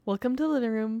Welcome to the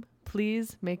living room.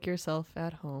 Please make yourself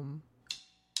at home.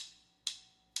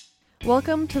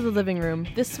 Welcome to the living room.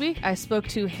 This week I spoke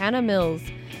to Hannah Mills.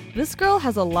 This girl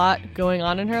has a lot going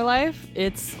on in her life.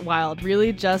 It's wild.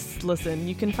 Really, just listen.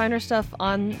 You can find her stuff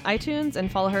on iTunes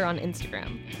and follow her on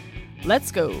Instagram.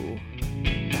 Let's go.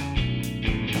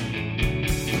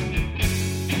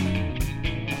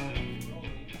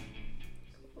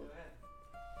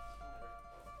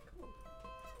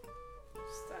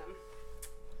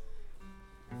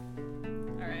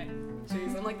 Alright.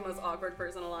 Jeez, I'm like the most awkward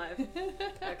person alive.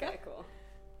 Okay, cool.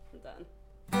 I'm done.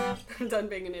 I'm done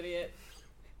being an idiot.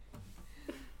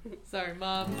 Sorry,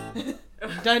 Mom.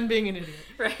 I'm done being an idiot.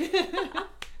 Right.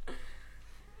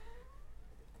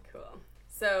 Cool.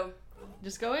 So.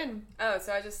 Just go in.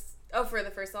 For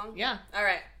the first song? Yeah.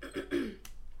 Alright.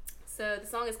 So the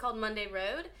song is called Monday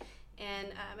Road, and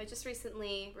I just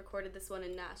recently recorded this one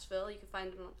in Nashville. You can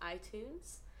find it on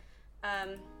iTunes.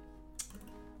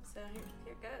 So here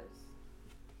it goes.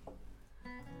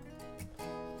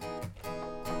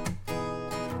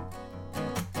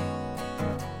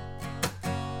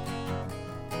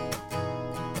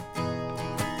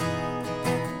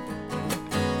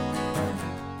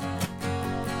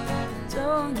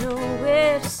 Don't know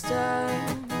where to start.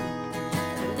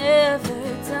 I've never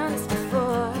done this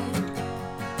before.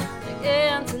 I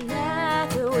can't deny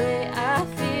the way I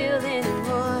feel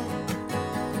anymore.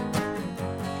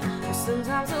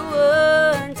 Sometimes I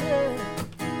wonder.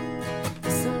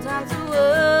 Sometimes I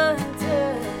wonder.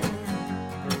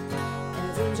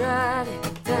 As I'm driving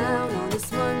down on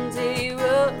this Monday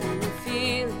road and I'm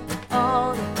feeling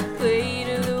all the weight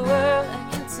of the world. I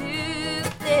can do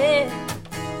this.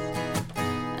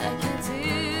 I can do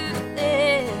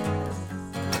this,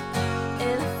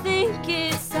 and I think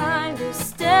it's time to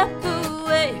step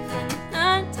away from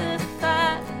 9 to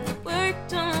 5 and the work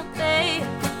don't pay.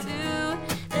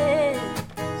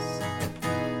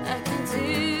 I can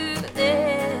do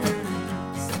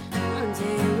this,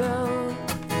 Monday road.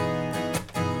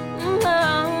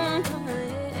 Yeah.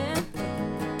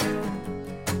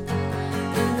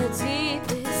 In the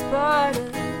deepest part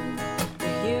of the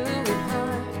human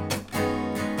heart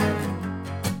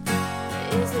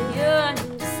is a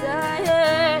yearning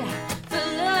desire for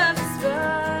love to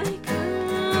strike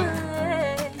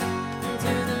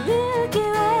into the Milky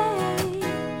Way.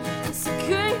 It's a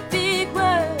great big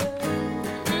world,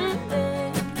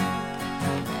 and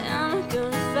I'm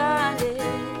gonna find it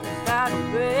if I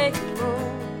don't break the mold.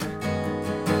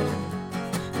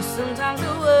 Sometimes I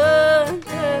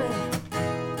wonder,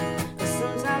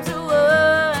 sometimes I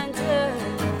wonder,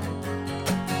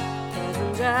 as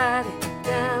I'm driving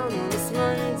down on this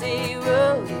Monday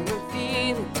road and I'm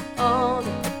feeling all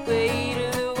the weight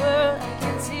of the world. I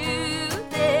can do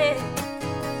this,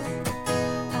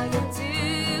 I can do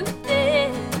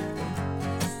this,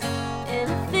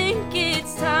 and I think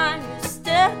it's time to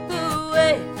step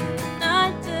away from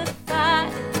 9 to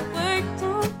 5 and the work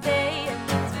don't pay.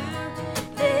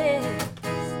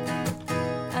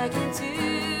 I can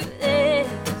do this.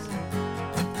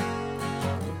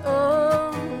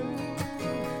 Oh,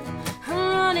 I'm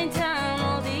running down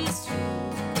all these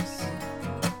streets.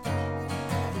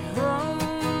 Oh,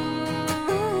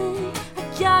 I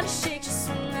gotta shake just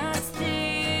one last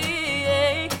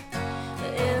thing.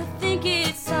 And I think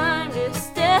it's time to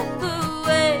step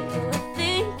away. I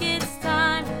think it's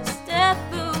time to step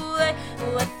away.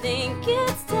 Oh, I think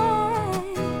it's time.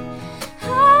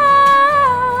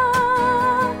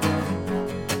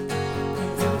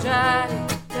 Driving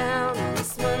down on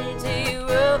this Monday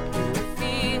road and I'm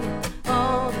feeling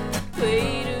all the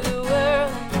weight of the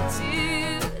world. I can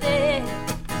do this.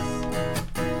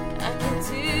 I can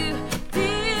do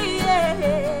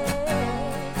this.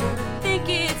 I think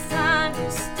it's time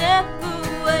to step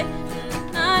away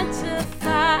from 9 to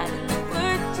 5 and the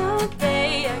work don't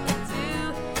pay. I can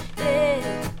do this.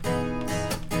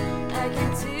 I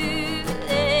can do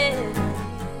this.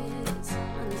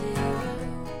 Monday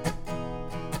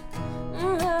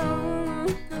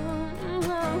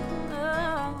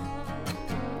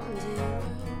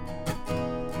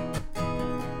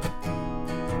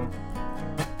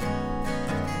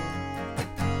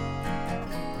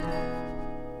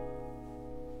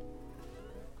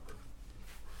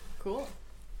Cool.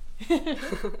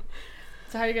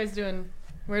 So how are you guys doing?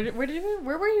 Where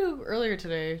were you earlier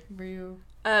today? Were you?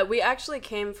 We actually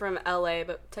came from LA,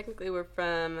 but technically we're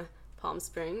from Palm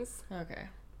Springs. Okay.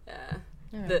 Yeah.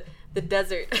 Alright. The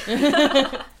desert.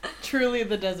 Truly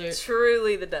the desert.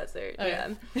 Truly the desert. Oh, yeah.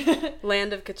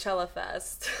 Land of Coachella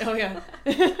Fest. Oh yeah.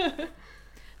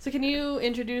 So can you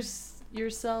introduce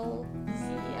yourselves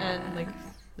and like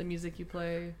the music you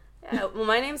play? Yeah, well,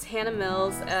 my name's Hannah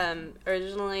Mills.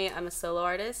 Originally, I'm a solo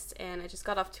artist, and I just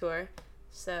got off tour.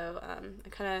 So I'm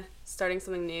kind of starting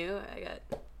something new. I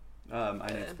got... My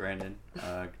name's Brandon,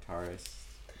 guitarist,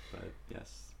 but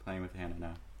yes, playing with Hannah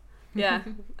now. Yeah.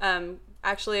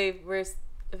 Actually, we're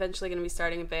eventually going to be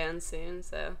starting a band soon,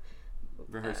 so...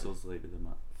 Rehearsals later the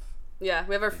month. Yeah,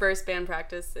 we have our first band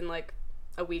practice in, like,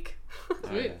 a week. Oh,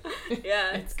 Sweet. yeah.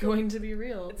 Yeah. It's going to be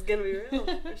real. It's going to be real,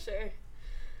 for sure.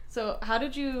 So, how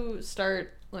did you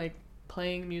start like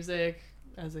playing music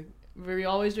were you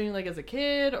always doing like as a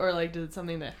kid, or like did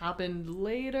something that happened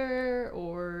later,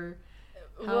 or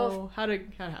how did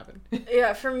it happen?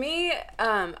 Yeah, for me,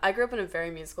 I grew up in a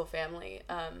very musical family.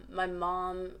 My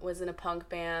mom was in a punk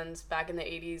band back in the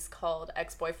 80s called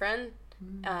Ex-Boyfriend.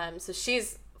 So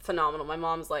she's phenomenal. My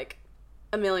mom's like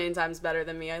a million times better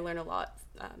than me. I learn a lot.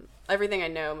 Everything I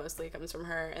know mostly comes from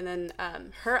her. And then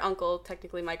her uncle,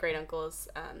 technically my great uncle,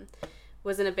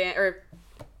 was in a band, or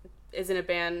is in a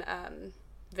band,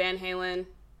 Van Halen,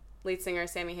 lead singer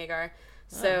Sammy Hagar.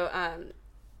 So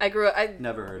I grew up... I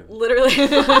Never heard of him.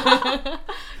 Literally.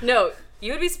 No,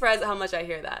 you would be surprised at how much I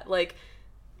hear that. Like,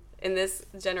 in this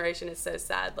generation, it's so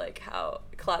sad, like, how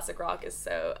classic rock is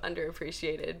so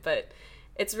underappreciated. But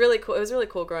it's really cool. It was really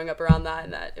cool growing up around that,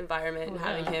 in that environment, and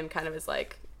having him kind of as,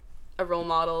 like, a role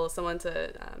model, someone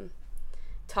to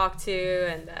talk to,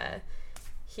 and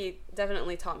he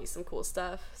definitely taught me some cool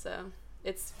stuff. So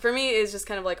it's, for me, it's just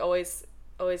kind of, like, always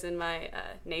in my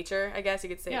nature, I guess you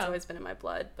could say. It's always been in my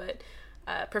blood. But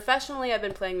professionally, I've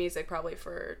been playing music probably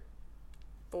for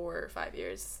 4 or 5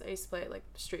 years. I used to play at like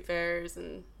street fairs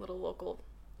and little local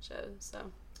shows.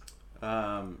 So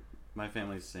my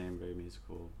family's the same, very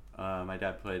musical. My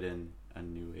dad played in a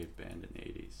new wave band in the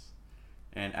 80s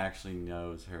and actually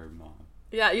knows her mom.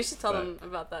 Yeah, you should tell them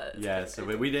about that. It's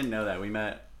but we didn't know that. We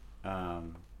met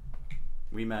on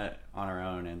our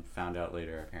own and found out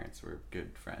later our parents were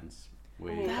good friends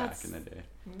way back in the day.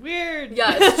 Weird.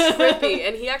 Yeah, it's trippy.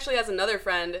 And he actually has another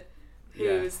friend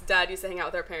whose dad used to hang out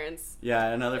with our parents. Yeah,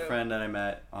 another friend that I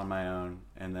met on my own,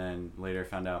 and then later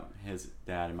found out his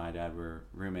dad and my dad were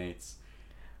roommates.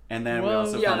 And then we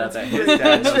also found out that his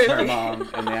dad knows her mom,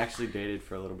 and they actually dated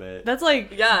for a little bit. That's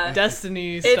like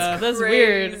Destiny stuff. That's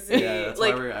weird. Yeah, that's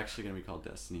why we're actually going to be called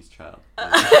Destiny's Child.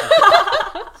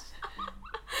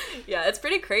 Yeah, it's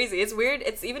pretty crazy. It's weird.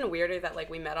 It's even weirder that, like,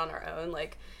 we met on our own.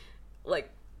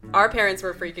 Like our parents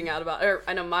were freaking out about, or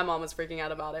I know my mom was freaking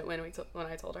out about it when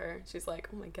I told her. She's like,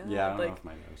 "Oh my god!" Yeah, I don't like, know if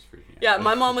my dad was freaking out. Yeah,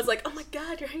 my mom was like, "Oh my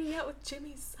god, you're hanging out with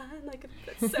Jimmy's son! Like,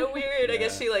 that's so weird." I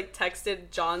guess she like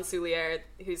texted John Soulier,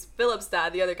 who's Philip's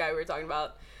dad, the other guy we were talking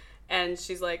about, and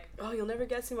she's like, "Oh, you'll never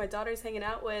guess who my daughter's hanging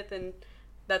out with," and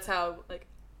that's how like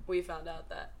we found out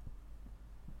that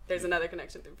there's another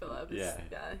connection through Philip. Yeah.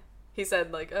 He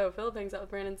said like, "Oh, Philip hangs out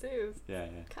with Brandon too." Yeah.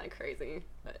 Kind of crazy,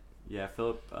 but. Yeah,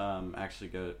 Philip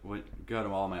actually would go to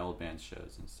all my old band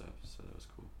shows and stuff, so that was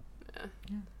cool.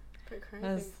 Yeah. Pretty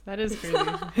crazy. That is crazy.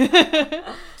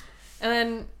 And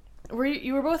then,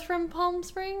 you were both from Palm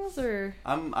Springs, or?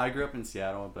 I grew up in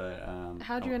Seattle, but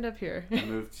how'd you end up here? I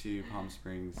moved to Palm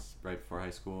Springs right before high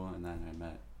school, and then I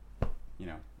met,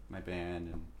 my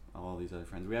band and all these other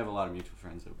friends. We have a lot of mutual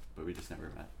friends, but we just never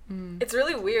met. It's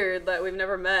really weird that we've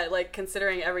never met, like,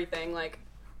 considering everything, like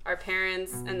our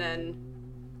parents, and then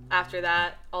after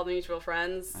that, all the mutual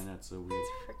friends. I know, it's so weird. It's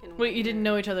freaking weird. Wait, you didn't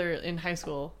know each other in high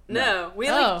school? No, we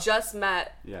just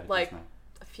met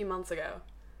a few months ago.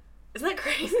 Isn't that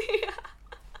crazy?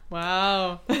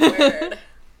 Wow. Weird.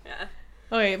 Yeah.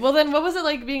 Okay, well then what was it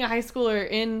like being a high schooler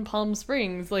in Palm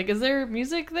Springs? Like, is there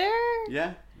music there?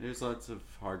 Yeah, there's lots of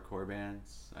hardcore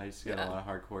bands. I used to go to a lot of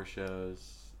hardcore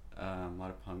shows, a lot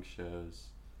of punk shows.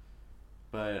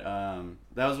 But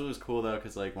that was what was cool though,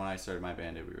 because like when I started my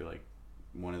band, we were like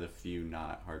one of the few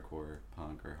not hardcore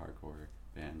punk or hardcore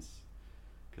bands,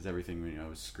 because everything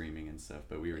was screaming and stuff,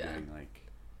 but we were doing like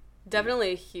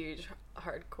definitely a huge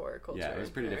hardcore culture. Yeah, it was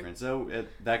pretty different. So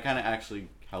that kind of actually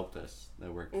helped us.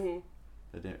 That worked.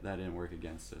 That didn't work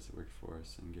against us. It worked for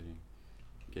us in getting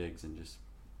gigs and just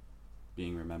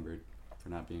being remembered for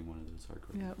not being one of those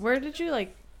hardcore bands. Where did you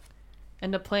like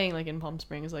end up playing, like in Palm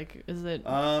Springs? Like, is it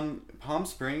Palm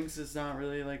Springs is not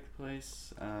really like the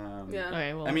place.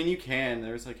 Okay, well, I mean, you can.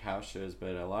 There's like house shows,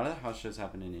 but a lot of the house shows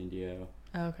happen in Indio.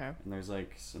 Okay. And there's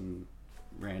like some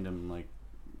random, like,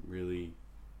 really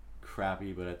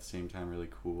crappy but at the same time really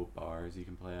cool bars you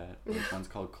can play at. Like, one's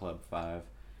called Club 5.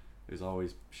 There's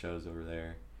always shows over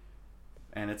there,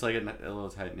 and it's like a little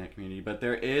tight-knit community. But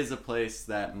there is a place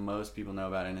that most people know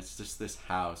about, and it's just this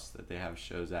house that they have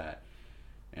shows at.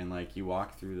 And like, you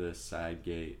walk through the side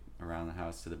gate around the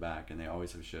house to the back, and they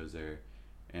always have shows there.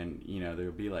 and there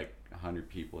would be like 100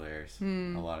 people there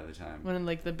a lot of the time. When in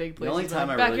like the big The places, only time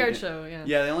like I really backyard didn't- show, yeah.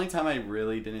 Yeah, the only time I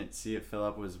really didn't see it fill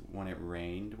up was when it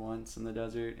rained once in the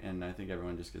desert, and I think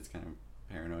everyone just gets kind of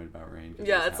paranoid about rain. 'cause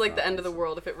Yeah, it it's like the happens end of the often.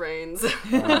 world if it rains.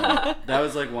 That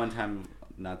was like one time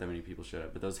not that many people showed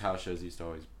up, but those house shows used to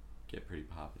always get pretty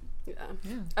popping. Yeah.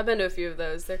 Yeah. I've been to a few of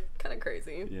those. They're kind of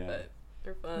crazy, Yeah. but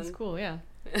they're fun. That's cool, yeah.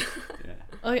 Yeah.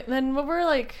 Okay, then what were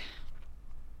like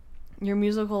your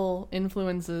musical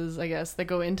influences, I guess, that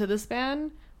go into this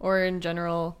band, or in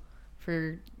general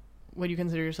for what you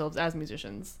consider yourselves as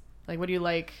musicians? Like, what do you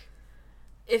like?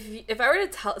 If I were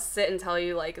to sit and tell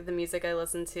you like the music I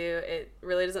listen to, it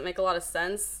really doesn't make a lot of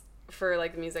sense for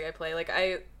like the music I play. Like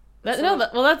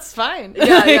Well, that's fine.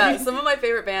 yeah. Some of my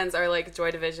favorite bands are like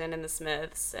Joy Division and the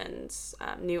Smiths and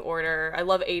New Order. I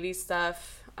love 80s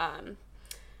stuff.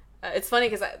 It's funny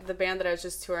because the band that I was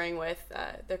just touring with,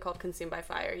 they're called Consumed by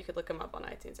Fire. You could look them up on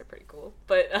iTunes. They're pretty cool.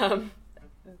 But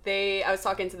I was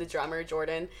talking to the drummer,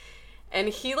 Jordan, and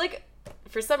he like,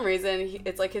 for some reason,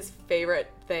 it's like his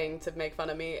favorite thing to make fun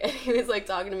of me. And he was like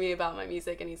talking to me about my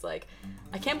music, and he's like,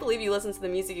 I can't believe you listen to the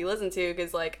music you listen to,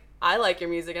 because like I like your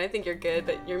music and I think you're good,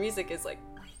 but your music is like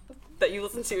that you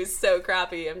listen to is so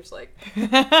crappy. I'm just like,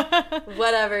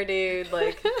 whatever, dude.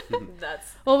 Like,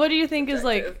 that's Well, what do you think is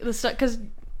like subjective. the stuff? Because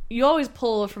you always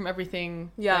pull from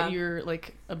everything Yeah. that you're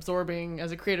like absorbing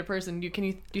as a creative person. Do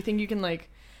you think you can like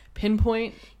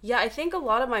pinpoint? Yeah, I think a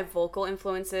lot of my vocal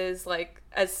influences, like,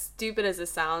 as stupid as it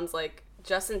sounds, like,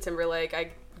 Justin Timberlake,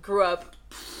 I grew up,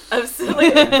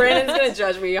 like, Brandon's gonna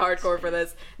judge me hardcore for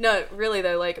this. No, really,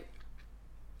 though, like,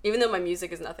 even though my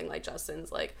music is nothing like Justin's,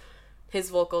 like, his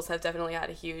vocals have definitely had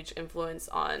a huge influence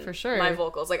on For sure. my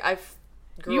vocals. Like,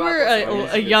 grew You up were listening- he's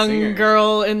a a good young singer.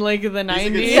 girl in like the He's a good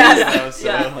 90s. singer, Yeah. though, so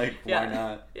Yeah. like, Yeah. why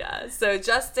not? Yeah, so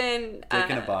Justin... Dick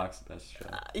in a Box, best show.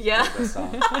 yeah. Best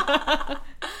song.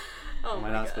 Oh Am I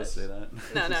my not supposed to gosh.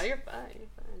 say that? No, you're fine.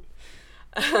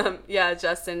 You're fine. Yeah,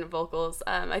 Justin vocals.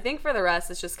 I think for the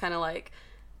rest, it's just kind of like,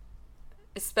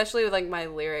 especially with like my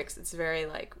lyrics, it's very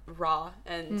like raw.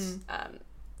 And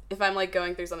if I'm like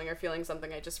going through something or feeling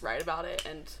something, I just write about it.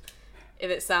 And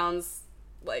if it sounds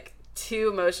like too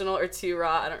emotional or too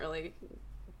raw, I don't really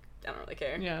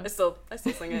care. Yeah. I still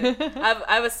sing it. I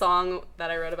have a song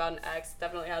that I wrote about an ex.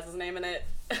 Definitely has his name in it.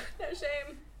 No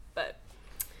shame. But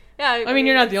yeah, I mean,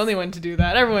 you're not the only one to do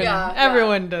that.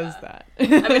 Everyone does that. I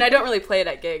mean, I don't really play it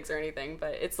at gigs or anything,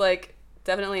 but it's like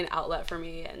definitely an outlet for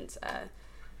me, and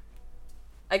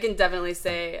I can definitely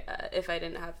say if I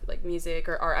didn't have like music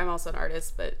or art, I'm also an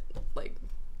artist, but like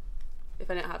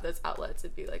if I didn't have those outlets,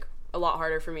 it'd be like a lot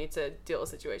harder for me to deal with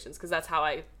situations, because that's how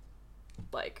I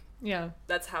like. Yeah.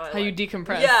 That's how I. How you like-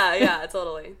 decompress. Yeah,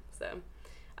 totally. So,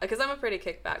 because I'm a pretty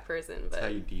kickback person, but That's how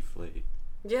you deflate.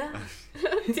 yeah,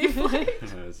 deflate.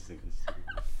 I was just thinking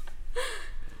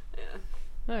Yeah.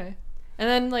 All right. And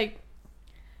then like,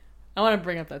 I want to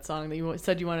bring up that song that you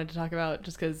said you wanted to talk about,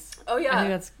 just because. Oh, yeah. I think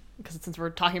that's because since we're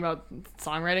talking about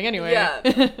songwriting anyway.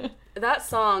 Yeah. That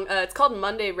song, it's called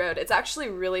Monday Road. It's actually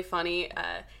really funny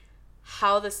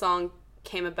how the song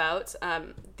came about.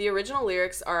 The original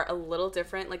lyrics are a little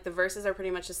different. Like, the verses are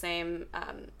pretty much the same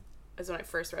as when I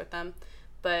first wrote them.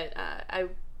 But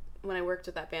when I worked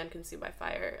with that band, Consumed by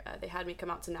Fire, they had me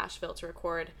come out to Nashville to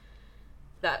record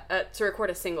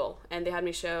a single. And they had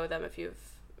me show them a few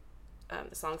of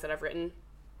the songs that I've written.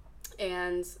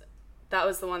 And that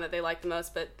was the one that they liked the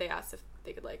most, but they asked if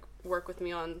they could, like, work with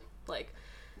me on, like,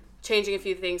 changing a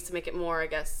few things to make it more, I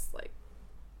guess, like,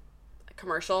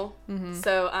 commercial.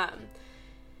 So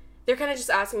they're kind of just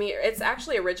asking me. It's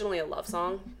actually originally a love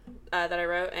song that I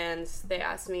wrote, and they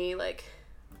asked me, like,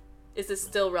 is this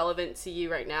still relevant to you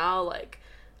right now? Like,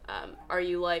 are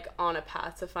you, like, on a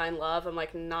path to find love? I'm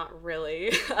like, not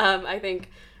really. I think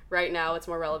right now what's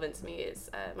more relevant to me is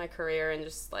my career and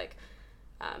just, like,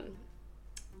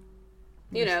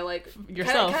 you know, like,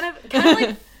 Yourself. kind of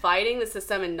like fighting the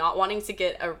system and not wanting to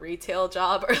get a retail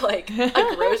job or like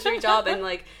a grocery job, and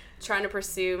like trying to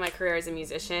pursue my career as a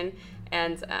musician.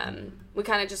 And we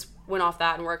kind of just went off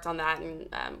that and worked on that, and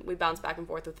we bounced back and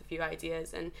forth with a few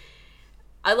ideas. And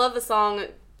I love the song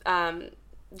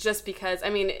just because, I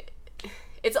mean,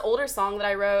 it's an older song that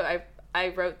I wrote. I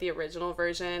wrote the original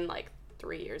version like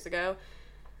 3 years ago.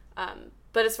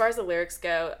 But as far as the lyrics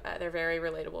go, they're very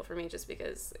relatable for me, just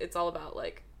because it's all about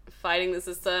like fighting the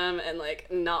system and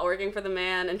like not working for the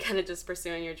man and kind of just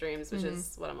pursuing your dreams, which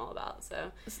is what I'm all about.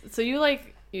 So So you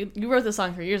wrote this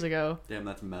song 3 years ago. Damn,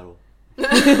 that's metal.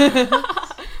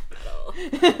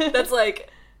 that's like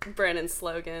Brandon's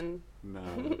slogan. No,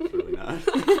 it's really not.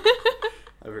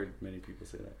 I've heard many people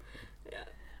say that. Yeah.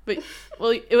 But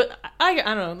well, I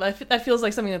don't know. That feels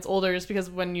like something that's older, just because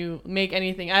when you make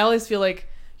anything, I always feel like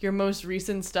your most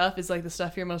recent stuff is like the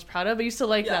stuff you're most proud of. But you still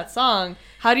like that song.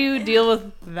 How do you deal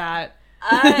with that?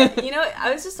 You know,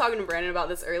 I was just talking to Brandon about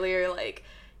this earlier. Like,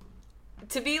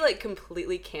 to be like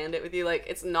completely candid with you, like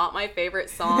it's not my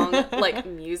favorite song. Like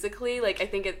musically, like I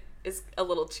think it is a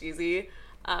little cheesy,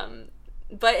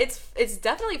 but it's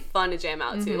definitely fun to jam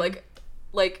out to.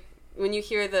 Like when you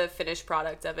hear the finished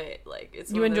product of it, like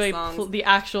it's you one of those enjoy songs. the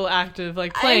actual act of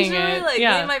like playing I enjoy, it. Like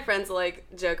yeah. me and my friends like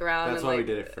joke around. That's and, why like,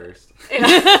 we did it first.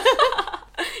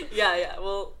 Yeah.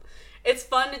 Well, it's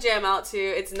fun to jam out to.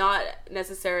 It's not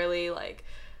necessarily like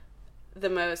the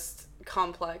most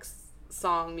complex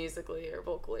song musically or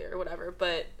vocally or whatever,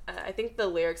 but I think the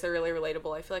lyrics are really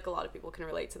relatable. I feel like a lot of people can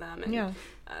relate to them, and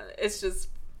it's just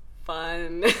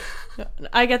fun.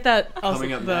 I get that also,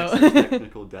 Coming up though. next is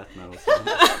technical death metal song.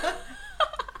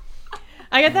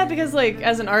 I get that because like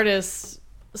as an artist,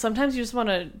 sometimes you just want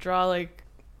to draw like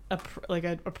a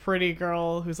pretty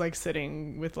girl who's like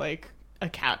sitting with like a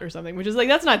cat or something, which is like,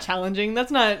 that's not challenging.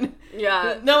 That's not.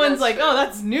 Yeah. No one's like, true. oh,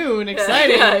 that's new and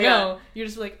exciting. Yeah. No, you're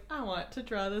just like, I want to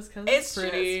draw this because it's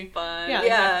pretty. Just fun. Yeah,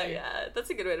 Yeah, exactly. That's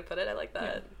a good way to put it. I like that.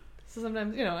 Yeah. So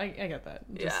sometimes, I get that.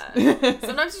 Yeah.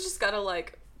 Sometimes you just gotta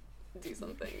like do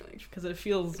something like because it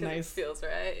feels because nice. It feels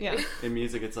right. Yeah. In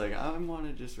music, it's like, I want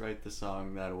to just write the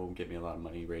song that will get me a lot of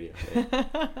money radio hit.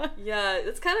 Yeah,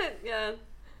 it's kind of Yeah,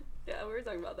 we were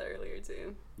talking about that earlier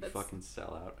too. You fucking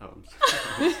sell out. Oh, I'm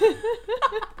sorry.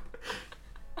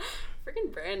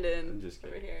 Freaking Brandon I'm just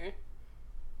over kidding. here.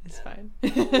 It's fine.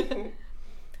 You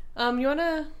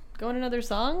wanna go on another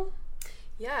song?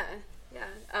 Yeah.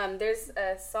 There's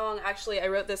a song, actually, I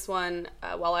wrote this one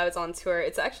while I was on tour.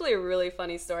 It's actually a really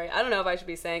funny story. I don't know if I should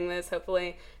be saying this.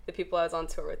 Hopefully the people I was on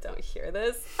tour with don't hear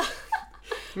this.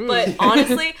 But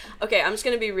honestly, okay, I'm just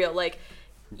gonna be real. Like,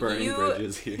 Burning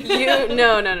bridges here.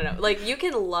 No. Like, you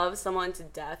can love someone to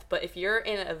death, but if you're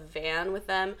in a van with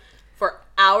them for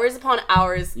hours upon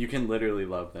hours, You can literally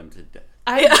love them to death.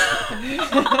 I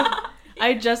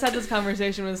just had this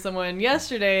conversation with someone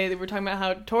yesterday. They were talking about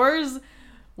how tours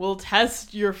will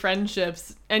test your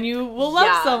friendships and you will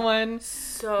love someone.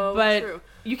 So but true.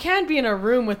 you can't be in a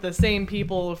room with the same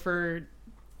people for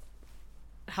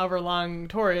however long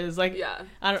tour is. Like,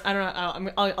 I don't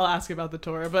know. I'll ask you about the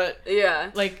tour, but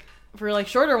like for like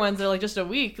shorter ones, they're like just a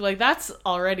week. Like that's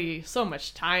already so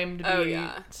much time to be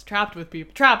trapped with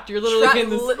people. Trapped. You're literally in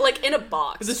this like in a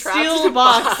box. the trapped steel in a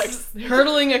box,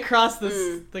 hurtling across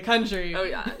the country. Oh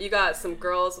yeah, you got some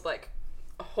girls with like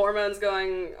hormones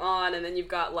going on, and then you've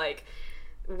got like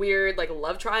weird like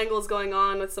love triangles going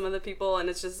on with some of the people, and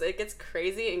it gets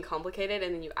crazy and complicated,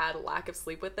 and then you add a lack of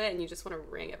sleep with it, and you just want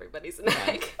to wring everybody's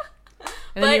neck.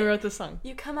 And then you wrote the song.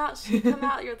 You come out,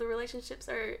 the relationships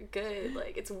are good.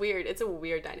 Like, it's weird. It's a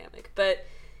weird dynamic. But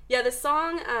yeah, the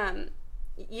song,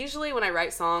 usually when I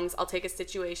write songs, I'll take a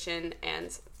situation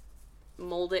and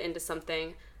mold it into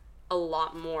something a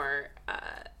lot more,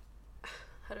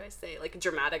 how do I say, like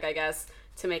dramatic, I guess,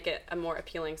 to make it a more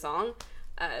appealing song.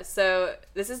 So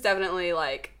this is definitely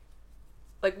like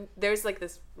there's like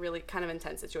this really kind of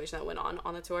intense situation that went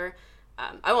on the tour.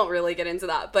 I won't really get into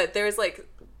that, but there's like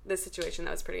this situation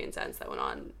that was pretty intense that went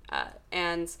on,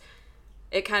 and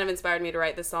it kind of inspired me to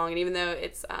write this song. And even though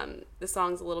it's the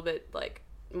song's a little bit like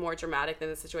more dramatic than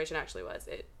the situation actually was,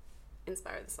 it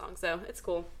inspired the song, so it's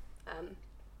cool.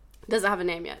 Doesn't have a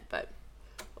name yet, but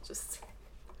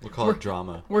We'll call it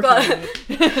drama. We'll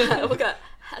we got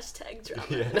hashtag drama.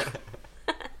 Yeah.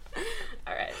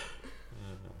 All right.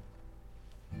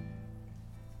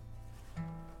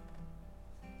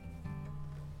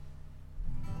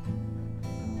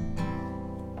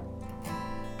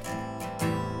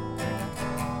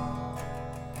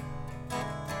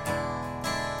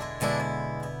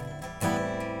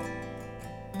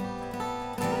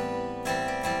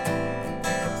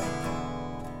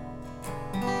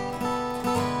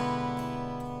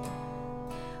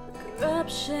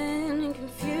 Corruption and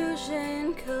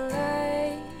confusion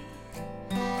collide.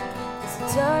 There's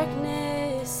a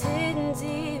darkness hidden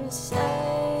deep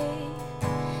inside,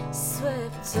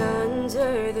 swept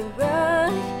under the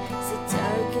rug. It's a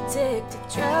dark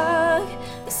addictive drug,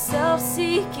 a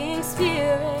self-seeking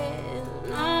spirit.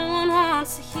 No one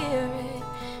wants to hear it.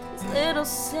 These little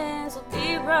sins will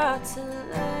be brought to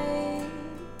light.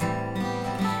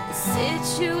 The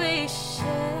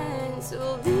situations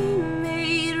will be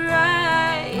made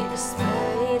right,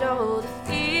 despite all the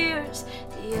fears,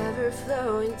 the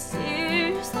ever-flowing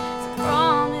tears, the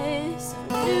promise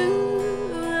of new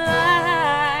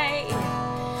light.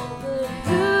 But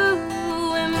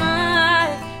who am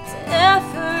I to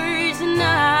ever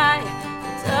deny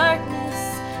the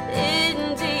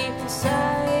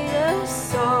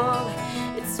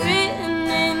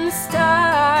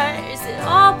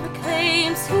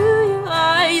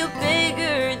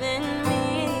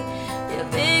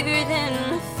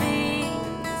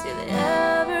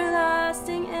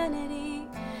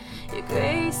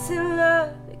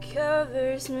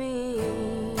covers me.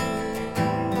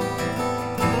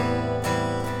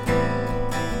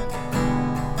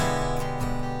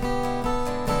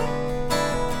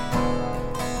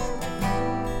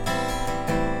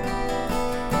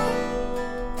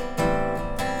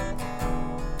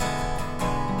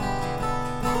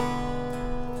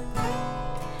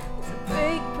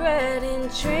 Break bread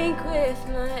and drink with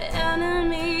my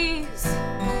enemies.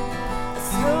 I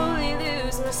slowly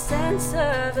lose my sense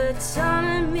of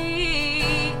autonomy.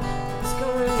 What's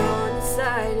going on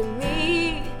inside of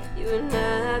me? You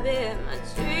inhabit my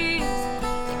dreams.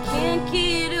 I can't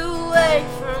get away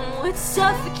from what's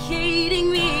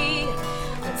suffocating me.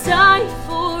 I'm dying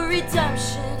for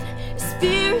redemption, a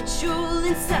spiritual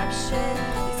inception.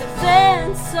 These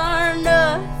events are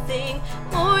nothing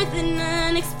more than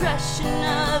an expression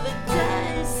of a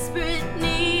desperate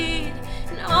need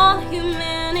in all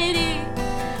humanity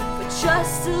for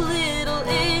just a little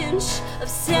inch of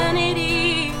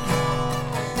sanity.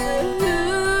 But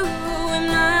who am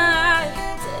I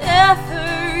to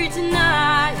ever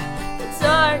deny the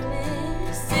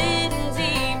darkness hidden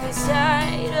deep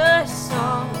inside us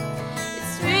all?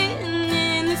 It's written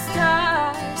in the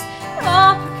stars, it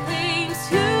all proclaims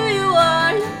who you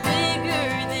are. You're bigger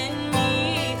than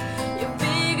me, you're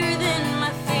bigger than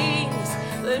my fears.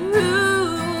 But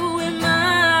who am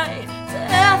I to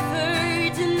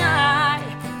ever deny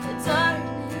the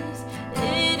darkness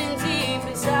hidden deep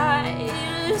inside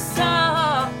us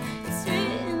all? It's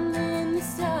written in the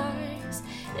stars,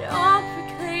 it all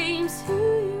proclaims who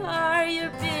you are.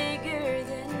 You're bigger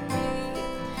than me,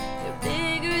 you're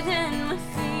bigger than my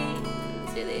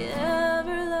fears. You're the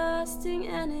everlasting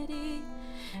entity.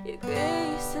 Your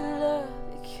grace and love,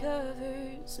 it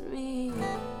covers me.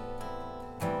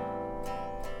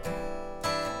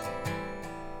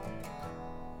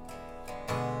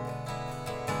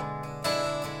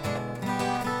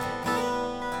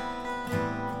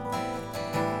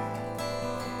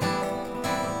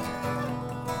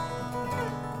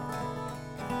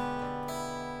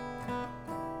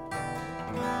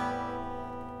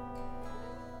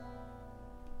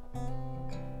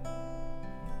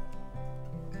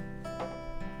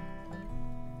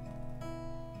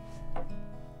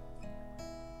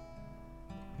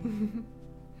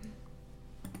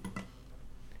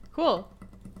 Cool.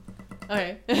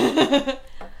 Okay.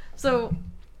 So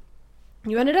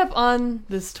you ended up on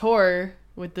this tour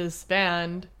with this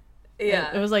band.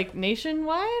 Yeah. It was like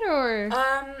nationwide, or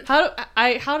Um,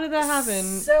 how did that happen?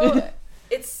 So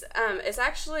it's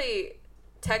actually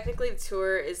technically the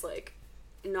tour is like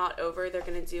not over. They're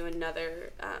gonna do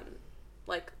another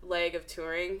like leg of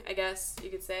touring, I guess you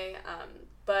could say.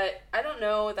 But I don't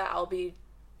know that I'll be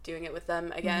doing it with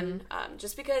them again.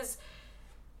 Just because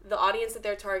the audience that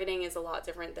they're targeting is a lot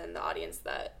different than the audience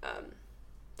that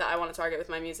that I want to target with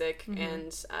my music,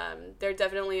 and they're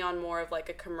definitely on more of like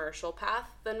a commercial path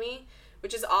than me,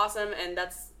 which is awesome. And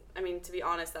that's, I mean, to be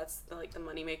honest, that's like the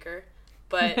moneymaker.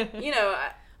 But you know,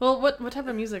 well, what type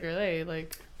of music are they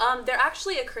like? they're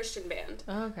actually a Christian band.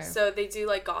 Oh, okay. So they do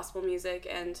like gospel music,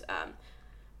 and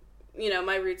you know,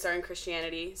 my roots are in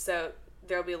Christianity, so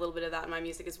there'll be a little bit of that in my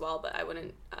music as well. But I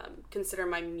wouldn't consider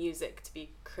my music to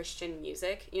be Christian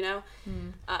music, you know.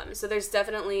 So there's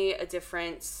definitely a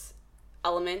different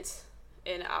element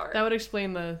in our. That would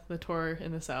explain the tour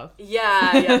in the South.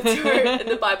 Yeah, tour in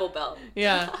the Bible Belt.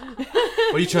 Yeah.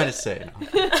 What are you trying to say?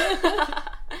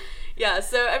 Yeah,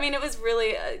 so I mean, it was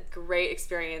really a great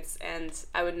experience, and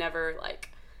I would never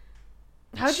like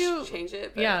How'd you change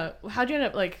it. But... Yeah, how'd you end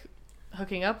up like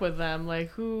hooking up with them? Like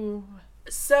who?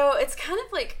 So it's kind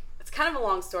of a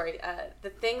long story.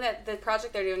 The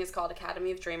project they're doing is called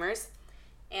Academy of Dreamers,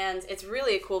 and it's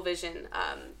really a cool vision.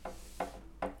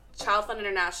 Child Fund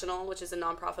International, which is a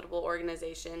non-profitable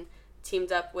organization,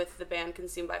 teamed up with the band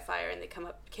Consumed by Fire, and they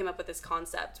came up with this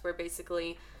concept where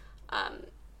basically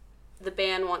the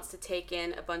band wants to take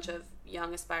in a bunch of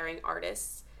young aspiring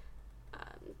artists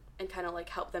and kind of like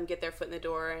help them get their foot in the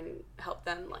door and help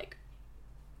them like,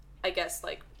 I guess,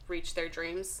 like reach their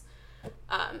dreams.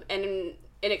 And in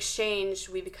exchange,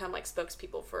 we become like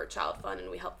spokespeople for Child Fund, and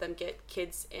we help them get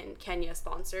kids in Kenya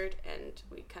sponsored, and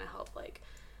we kind of help like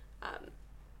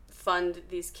fund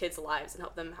these kids' lives and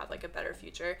help them have like a better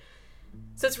future.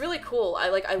 So it's really cool. I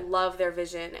love their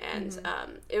vision, and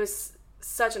it was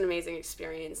such an amazing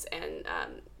experience. And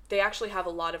they actually have a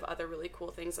lot of other really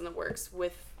cool things in the works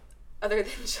with other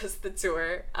than just the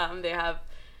tour. They have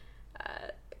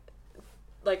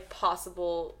like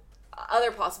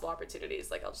other possible opportunities.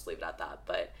 Like, I'll just leave it at that.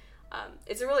 But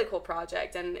it's a really cool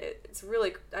project, and it's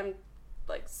really, I'm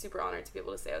like super honored to be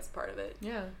able to say I was a part of it.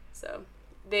 Yeah. So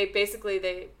they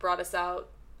brought us out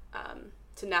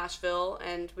to Nashville,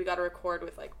 and we got to record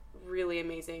with like really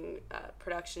amazing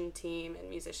production team and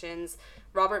musicians.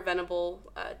 Robert Venable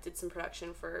did some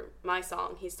production for my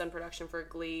song. He's done production for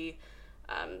Glee,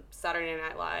 Saturday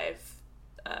Night Live.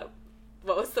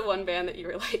 What was the one band that you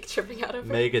were like tripping out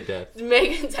over?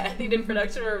 Megadeth. He did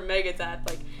production for Megadeth,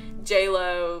 like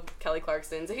J-Lo, Kelly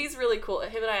Clarkson. So he's really cool.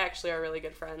 Him and I actually are really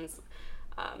good friends.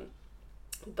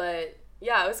 But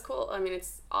yeah, it was cool. I mean,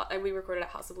 we recorded at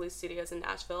House of Blues Studios in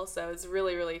Nashville, so it's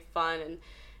really, really fun. And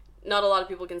not a lot of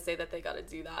people can say that they got to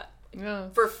do that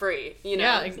for free. You know,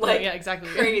 yeah, exactly.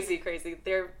 Crazy.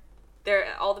 They're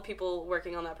all the people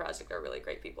working on that project are really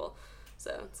great people.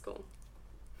 So it's cool.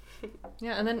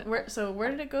 Yeah, and then where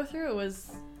did it go through? It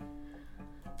was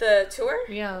the tour?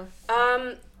 Yeah.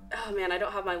 Oh man, I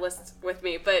don't have my list with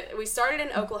me, but we started in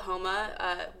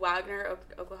Oklahoma, Wagner,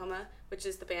 Oklahoma, which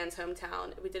is the band's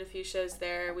hometown. We did a few shows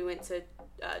there. We went to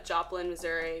Joplin,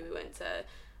 Missouri. We went to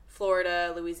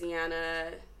Florida,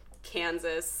 Louisiana,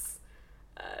 Kansas.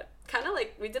 Kind of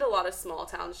like we did a lot of small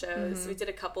town shows. Mm-hmm. We did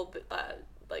a couple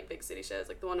like big city shows.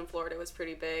 Like the one in Florida was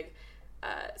pretty big.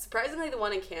 Surprisingly, the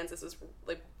one in Kansas was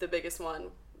like the biggest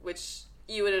one, which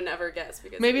you would have never guessed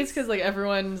because maybe it's because like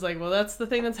everyone's like, well, that's the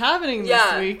thing that's happening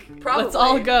this week. Probably. Let's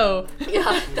all go.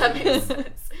 Yeah, that makes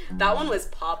sense. That one was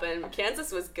poppin'.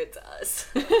 Kansas was good to us,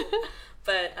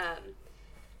 but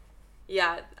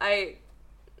yeah, I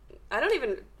don't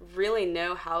even really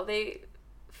know how they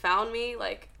found me.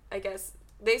 Like, I guess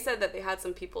they said that they had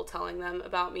some people telling them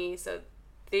about me, so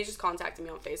they just contacted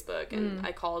me on Facebook, and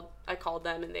I called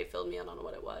them, and they filled me in on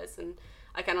what it was, and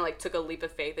I kind of like took a leap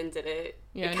of faith and did it.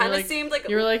 Yeah, it kind of seemed like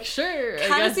you were like, sure.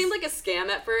 Kind of seemed like a scam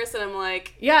at first, and I'm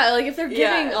like, yeah, like if they're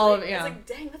giving all of it, I was like,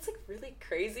 dang, that's like really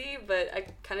crazy, but I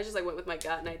kind of just like went with my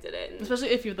gut and I did it. And especially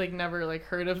if you've like never like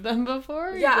heard of them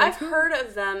before. Yeah, I've heard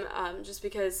of them, just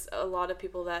because a lot of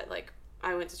people that like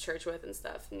I went to church with and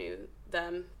stuff knew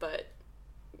them, but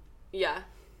yeah,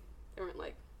 they're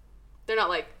not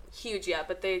like huge yet,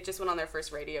 but they just went on their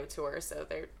first radio tour, so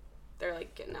they're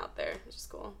like getting out there, which is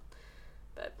cool.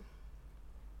 But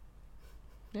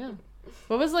yeah,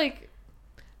 what was like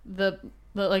the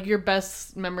like your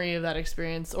best memory of that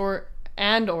experience, or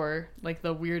like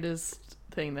the weirdest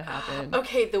thing that happened?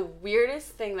 Okay, the weirdest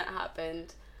thing that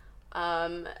happened.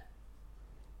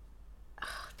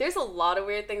 There's a lot of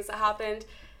weird things that happened.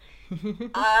 You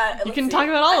can talk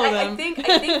about all of them. I think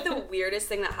the weirdest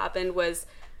thing that happened was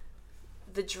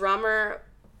the drummer,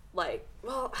 like,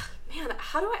 well, man,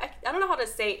 I don't know how to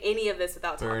say any of this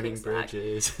without burning talking smack.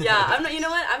 bridges. Yeah, you know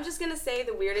what? I'm just gonna say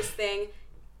the weirdest thing.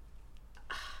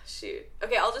 Shoot.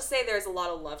 Okay, I'll just say there's a lot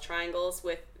of love triangles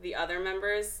with the other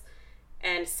members,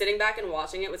 and sitting back and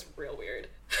watching it was real weird.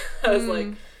 I was like,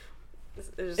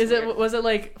 was it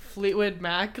like Fleetwood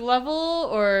Mac level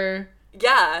or?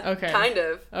 Yeah. Okay. Kind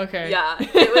of. Okay. Yeah,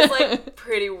 it was like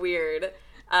pretty weird.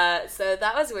 So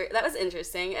that was weird. That was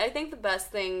interesting. I think the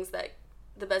best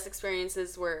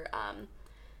experiences were,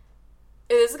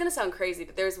 this is going to sound crazy,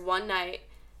 but there was one night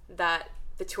that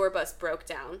the tour bus broke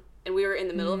down, and we were in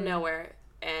the middle of nowhere,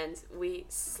 and we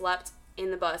slept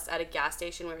in the bus at a gas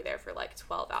station. We were there for like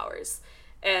 12 hours,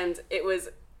 and it was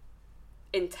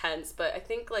intense, but I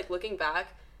think like looking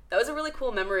back, that was a really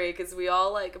cool memory because we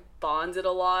all like bonded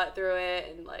a lot through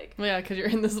it, and like yeah, because you're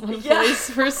in this one place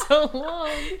for so long.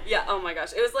 Yeah. Oh my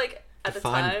gosh, it was like at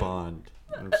Define the time. bond.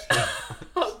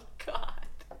 Oh god,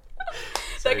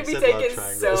 Sorry, that could be taken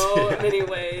so many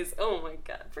ways. Oh my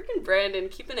god, freaking Brandon,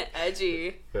 keeping it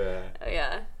edgy. Yeah. Oh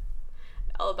yeah,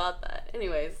 all about that.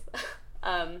 Anyways,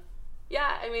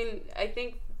 yeah. I mean, I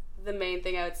think the main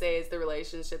thing I would say is the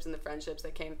relationships and the friendships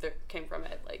that came from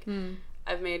it. Like.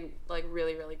 I've made like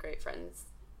really, really great friends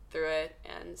through it,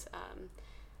 and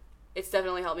it's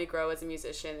definitely helped me grow as a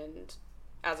musician and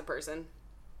as a person.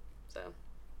 So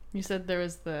you said there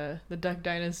was the Duck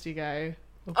Dynasty guy.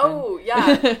 Oh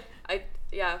yeah.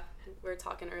 We were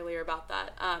talking earlier about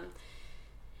that.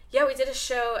 Yeah, we did a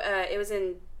show. It was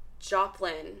in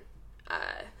Joplin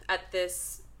at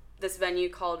this venue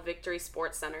called Victory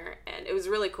Sports Center, and it was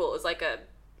really cool. It was like a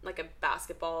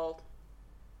basketball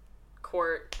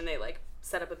court, and they like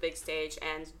set up a big stage,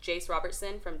 and Jace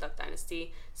Robertson from Duck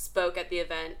Dynasty spoke at the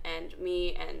event, and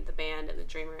me and the band and the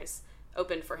Dreamers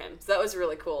opened for him. So that was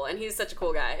really cool, and he's such a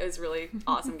cool guy. It was really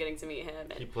awesome getting to meet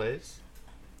him. And he plays?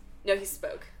 No, he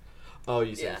spoke. Oh,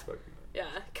 you said he spoke. Yeah,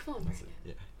 come on.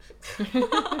 Yeah.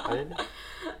 I didn't know.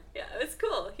 Yeah, it's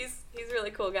cool. He's a really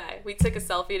cool guy. We took a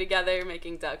selfie together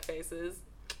making duck faces.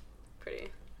 Pretty.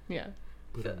 Yeah.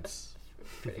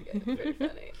 Pretty good. Pretty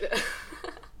funny.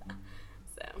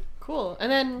 Cool.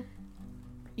 And then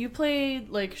you played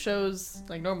like shows,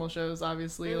 like normal shows,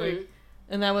 obviously, like,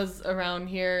 And that was around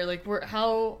here. Like, you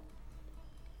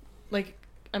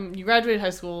graduated high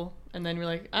school, and then you're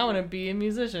like, I want to be a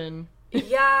musician.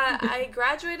 Yeah, I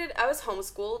graduated. I was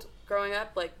homeschooled growing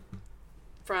up, like,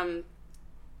 from,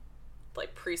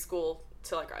 like, preschool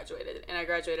till I graduated. And I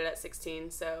graduated at 16,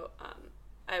 so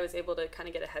I was able to kind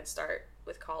of get a head start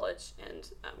with college and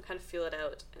kind of feel it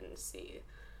out and see,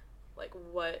 like,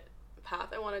 what path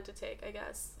I wanted to take, I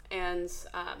guess. And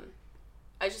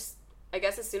I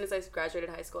guess as soon as I graduated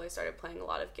high school, I started playing a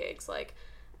lot of gigs. Like,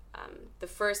 the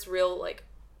first real, like,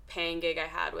 paying gig I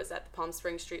had was at the Palm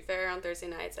Springs Street Fair on Thursday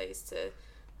nights. I used to,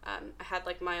 I had,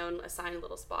 like, my own assigned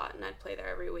little spot, and I'd play there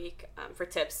every week for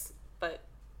tips, but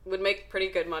would make pretty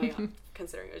good money on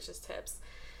considering it was just tips.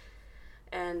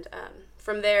 And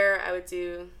from there, I would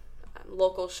do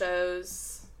local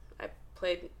shows. I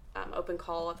played open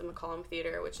call at the McCollum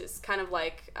Theater, which is kind of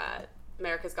like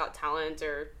America's Got Talent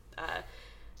or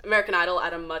American Idol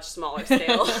at a much smaller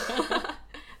scale.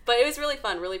 But it was really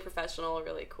fun, really professional,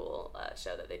 really cool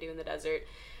show that they do in the desert.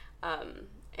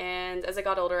 And as I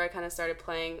got older, I kind of started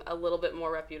playing a little bit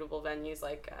more reputable venues.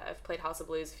 Like, I've played House of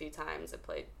Blues a few times. I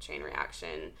played Chain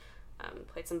Reaction,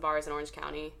 played some bars in Orange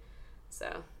County.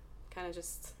 So kind of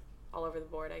just all over the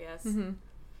board, I guess. Mm-hmm.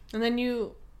 And then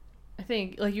I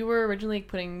think, like, you were originally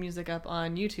putting music up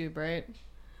on YouTube, right?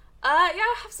 Yeah,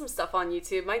 I have some stuff on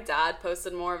YouTube. My dad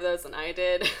posted more of those than I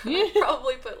did. I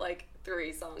probably put, like,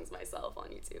 3 songs myself on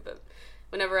YouTube. But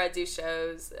whenever I do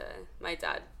shows, my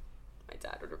dad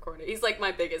would record it. He's, like,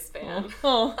 my biggest fan.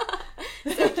 Oh.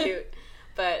 So cute.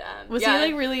 But was he,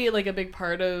 like, really, like, a big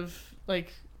part of,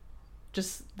 like,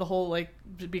 just the whole, like,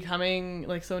 becoming,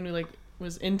 like, someone who, like,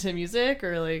 was into music,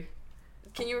 or, like...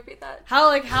 Can you repeat that?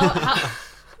 How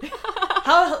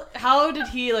did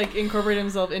he, like, incorporate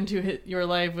himself into your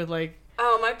life with, like...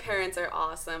 Oh, my parents are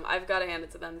awesome. I've got to hand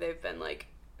it to them. They've been, like,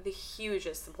 the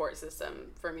hugest support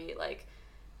system for me. Like,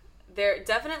 they're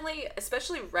definitely,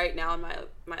 especially right now in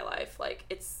my life, like,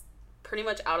 it's pretty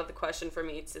much out of the question for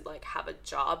me to, like, have a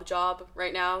job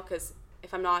right now, because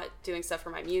if I'm not doing stuff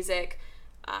for my music,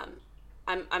 I'm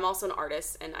also an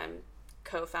artist, and I'm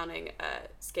co-founding a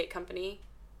skate company,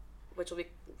 which will be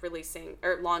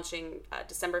launching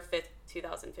December 5th,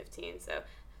 2015. So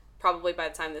probably by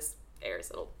the time this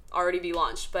airs, it'll already be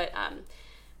launched. But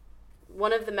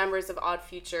one of the members of Odd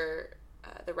Future,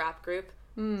 the rap group,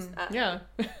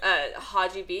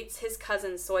 Haji Beats, his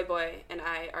cousin Soy Boy and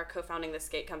I are co-founding the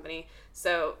skate company.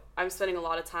 So I'm spending a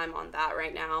lot of time on that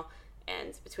right now.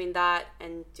 And between that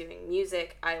and doing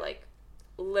music, I, like,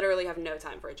 literally have no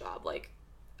time for a job, like,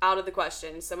 out of the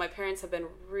question. So my parents have been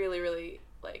really, really,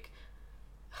 like,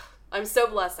 I'm so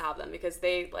blessed to have them, because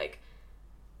they, like,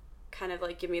 kind of,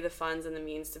 like, give me the funds and the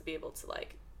means to be able to,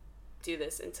 like, do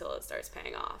this until it starts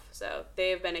paying off. So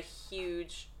they have been a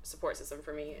huge support system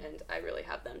for me, and I really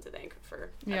have them to thank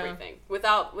for everything.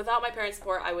 Without my parents'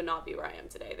 support, I would not be where I am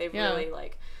today. They've really,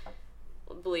 like,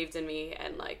 believed in me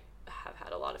and, like, have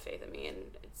had a lot of faith in me, and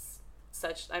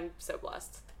I'm so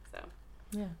blessed. So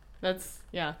yeah.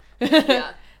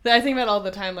 I think about all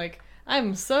the time, like,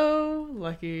 I'm so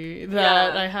lucky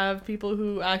that I have people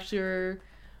who actually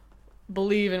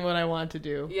believe in what I want to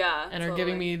do. Yeah. And are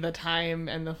giving me the time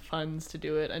and the funds to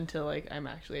do it until, like, I'm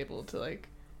actually able to, like,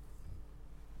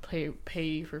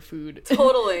 pay for food.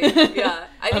 Totally. Yeah.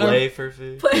 Play for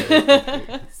food.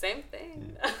 Same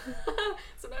thing. Yeah.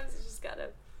 Sometimes you just gotta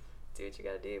do what you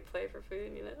gotta do. Play for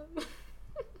food, you know?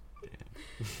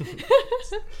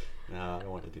 No, I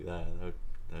don't want to do that.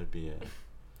 That would be a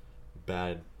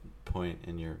bad point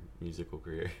in your musical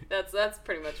career. That's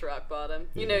pretty much rock bottom.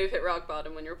 You know you've hit rock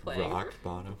bottom when you're playing. Rock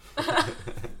bottom.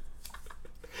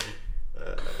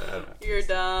 You're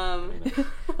dumb.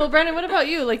 Well, Brandon, what about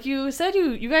you? Like, you said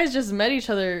you guys just met each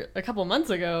other a couple months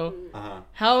ago. Uh-huh.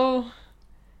 How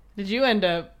did you end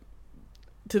up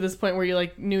to this point where you,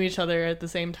 like, knew each other at the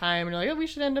same time and you're like, oh, we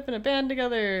should end up in a band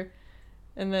together?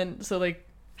 And then, so, like,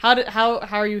 how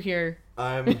are you here?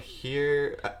 I'm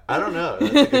here. I don't know.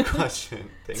 That's a good question.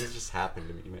 Things just happened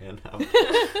to me, man.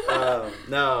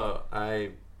 No,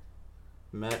 I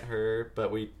met her,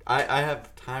 but I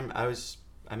have time. I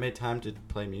made time to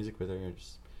play music with her.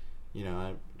 Just, you know,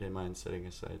 I didn't mind setting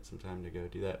aside some time to go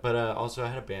do that. But also, I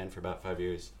had a band for about 5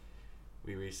 years.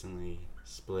 We recently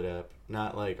split up,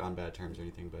 not like on bad terms or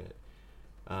anything, but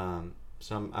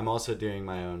so I'm also doing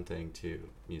my own thing too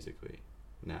musically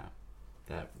now.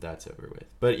 That's over with.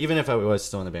 But even if I was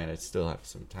still in the band, I'd still have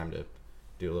some time to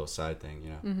do a little side thing, you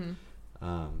know.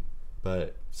 Mm-hmm.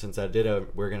 But since I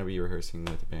we're gonna be rehearsing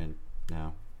with the band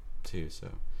now too, so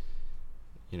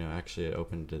you know, actually it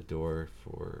opened the door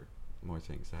for more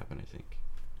things to happen, I think,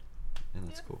 and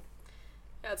that's cool.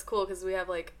 Yeah, it's cool because we have,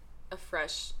 like, a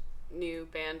fresh new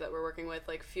band that we're working with.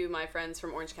 Like, a few of my friends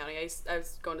from Orange County. I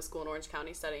was going to school in Orange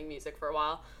County studying music for a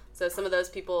while. So some of those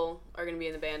people are going to be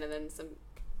in the band, and then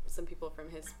some people from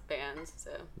his band.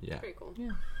 So Yeah. it's pretty cool.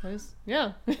 Yeah. That is,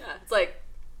 yeah. Yeah, it's like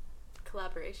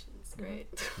collaboration's great.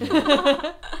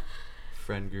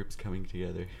 Friend groups coming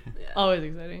together. Yeah. Always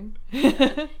exciting.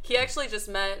 He actually just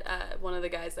met one of the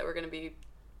guys that we're going to be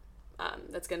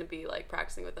that's going to be like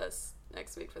practicing with us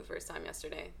next week for the first time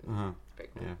yesterday. Uh-huh. It's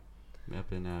pretty cool. Yeah.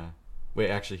 Up in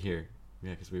actually here.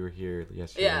 Yeah, because we were here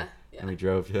yesterday. Yeah. And we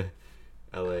drove to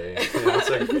LA. Yeah, I'm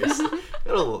sorry.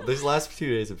 These last 2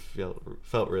 days have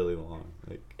felt really long.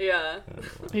 Like, Yeah. I don't know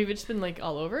why. Have you just been like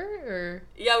all over, or?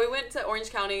 Yeah, we went to Orange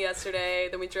County yesterday,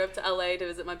 then we drove to LA to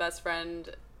visit my best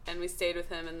friend, and we stayed with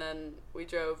him, and then we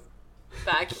drove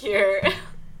back here.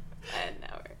 And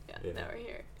now we're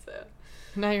here. So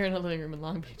Now you're in a living room in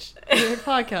Long Beach. Your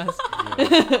podcast.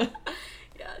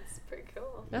 yeah, it's pretty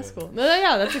cool. That's Yeah. cool. No,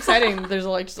 yeah, that's exciting. There's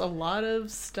like just a lot of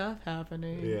stuff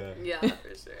happening. Yeah. Yeah,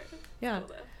 for sure. Yeah. Cool,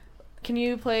 though. Can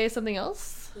you play something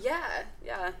else? Yeah.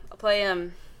 I'll play a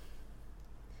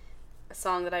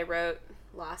song that I wrote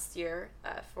last year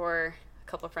for a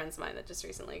couple of friends of mine that just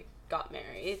recently got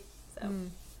married. So,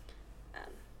 yeah.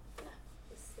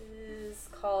 This is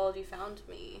called "You Found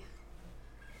Me."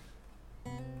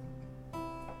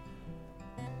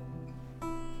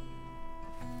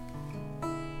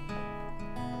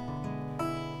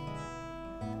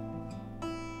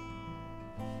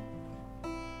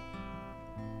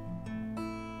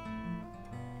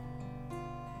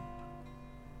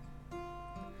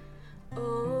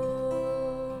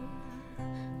 Oh,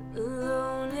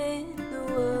 alone in the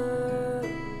world,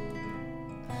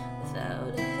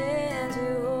 without a hand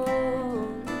to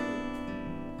hold.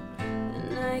 The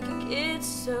night can get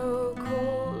so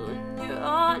cold when you're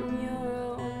on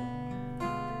your own.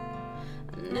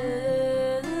 I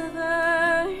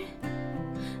never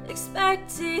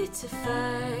expected to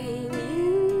find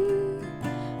you.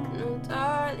 No,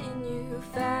 darling, you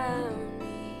found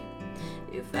me.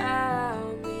 You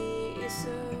found me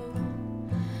so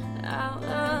out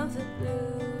of the blue.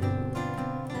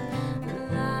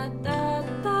 La da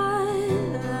da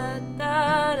la da da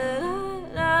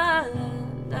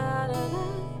da da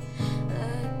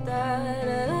da da.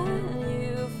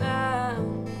 You found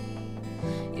me.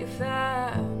 You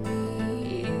found me.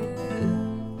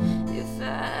 You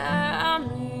found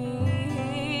me.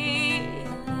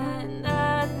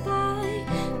 La da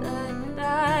da da da.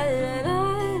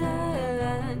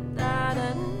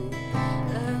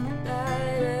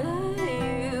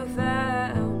 You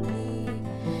found me,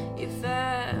 you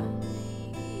found me.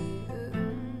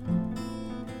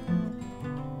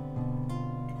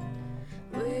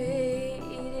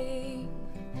 Waiting,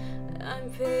 I'm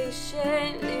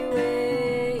patiently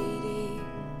waiting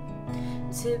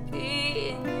to be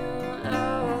in your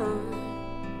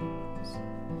arms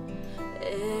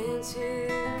and to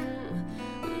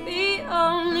be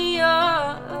only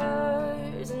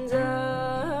yours. And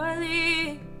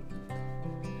darling,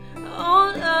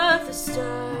 all of the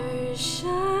stars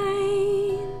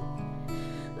shine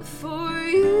for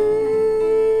you.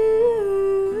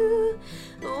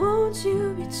 Won't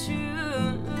you be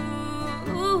true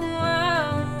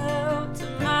to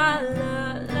my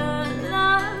love, love,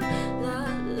 love, love,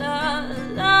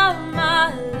 love,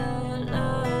 my love,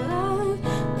 love, love,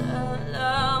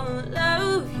 love,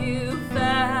 love. You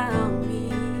found me,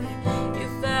 you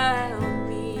found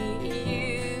me,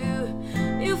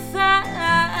 you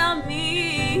found me.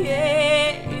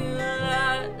 Yeah.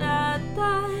 La da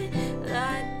da la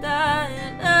da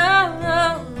la la la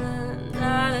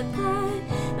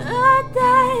da.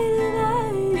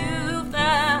 You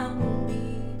found me,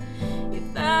 you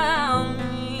found me,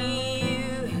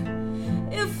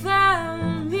 you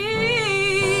found me.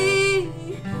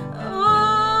 Oh,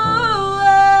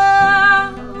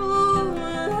 la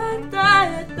da da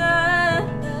la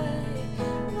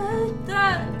da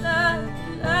la da.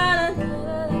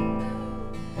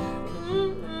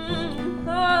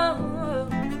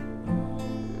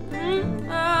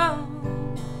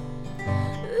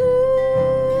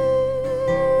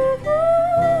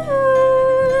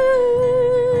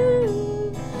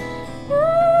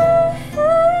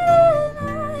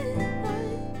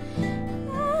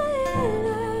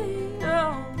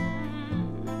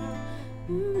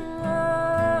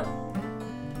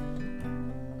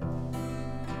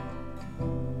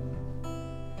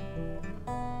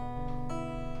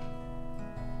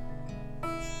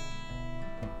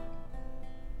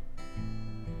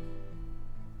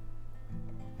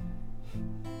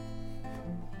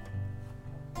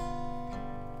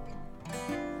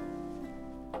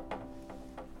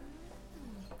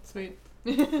 Sweet.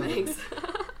 Thanks.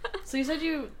 So you said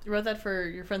you wrote that for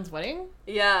your friend's wedding?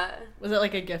 Yeah. Was it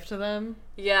like a gift to them?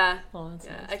 Yeah. Oh, that's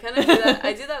Yeah. nice. I kind of do that.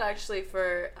 I do that actually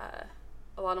for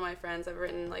a lot of my friends. I've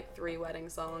written like 3 wedding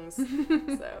songs,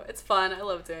 so it's fun. I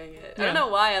love doing it. I Yeah. don't know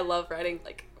why I love writing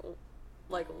like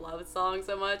love songs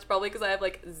so much. Probably because I have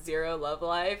like 0 love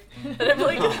life. And I'm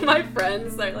like my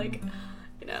friends are like,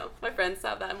 you know, my friends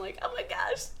have that. I'm like, oh my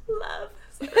gosh, love.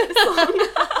 So I write a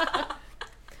song.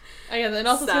 Oh, yeah, and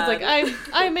also it's like Sad.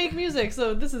 I make music,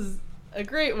 so this is a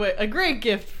great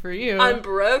gift for you. I'm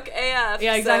broke AF.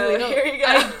 Yeah, exactly. So No, here you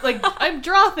go. I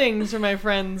draw things for my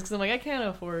friends because I'm like I can't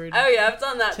afford Oh yeah, I've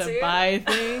done that to too. buy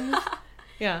things.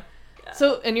 Yeah. Yeah.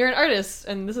 So, and you're an artist,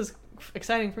 and this is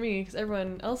exciting for me because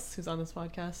everyone else who's on this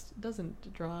podcast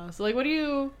doesn't draw. So, like, what do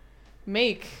you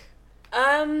make?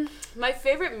 My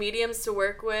favorite mediums to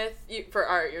work with for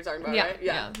art. You're talking about, Yeah, right?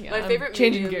 yeah. My I'm favorite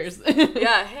changing mediums, gears.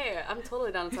 yeah, hey, I'm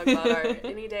totally down to talk about art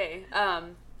any day.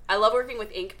 I love working with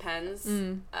ink pens.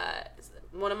 Two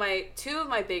of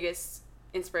my biggest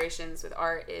inspirations with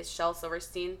art is Shel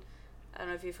Silverstein. I don't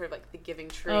know if you've heard of, like The Giving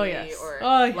Tree or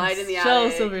Light in the Shel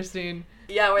Attic. Silverstein.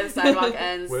 Yeah, Where the Sidewalk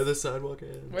Ends. Where the sidewalk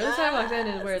ends. Where the sidewalk end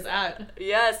is where it's at.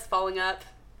 Yes, Falling Up.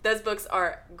 Those books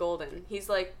are golden. He's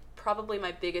like probably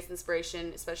my biggest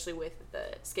inspiration, especially with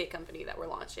the skate company that we're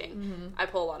launching. I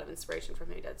pull a lot of inspiration from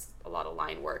him. He does a lot of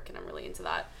line work, and I'm really into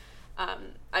that.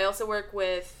 I also work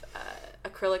with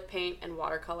acrylic paint and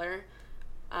watercolor.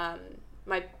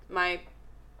 My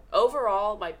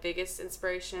overall, my biggest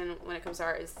inspiration when it comes to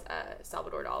art is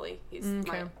Salvador Dali. He's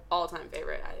my all-time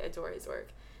favorite. I adore his work.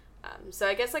 So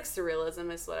I guess like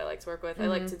surrealism is what I like to work with. I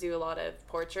like to do a lot of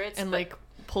portraits And like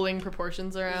pulling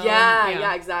proportions around.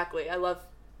 yeah, exactly. I love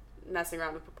messing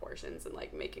around with proportions and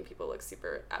like making people look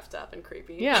super effed up and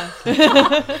creepy. Yeah.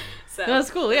 So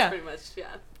That's cool, yeah. pretty much,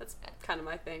 that's kind of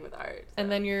my thing with art. So.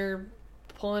 And then you're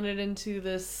pulling it into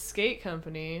this skate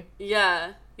company.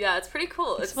 yeah, it's pretty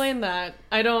cool. Explain that.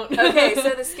 I don't. Okay,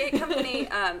 so the skate company,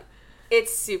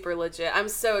 it's super legit. I'm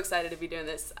so excited to be doing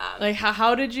this. Like,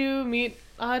 how did you meet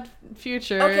Odd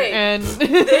Future? Okay, And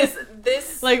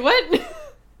this like what?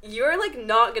 you're like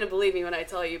not gonna believe me when I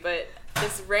tell you, but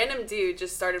this random dude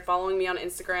just started following me on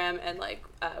Instagram, and like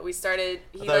we started.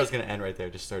 I thought it was gonna end right there.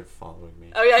 Just started following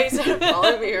me. Oh yeah, he started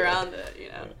following me around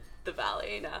the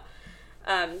valley.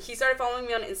 No, he started following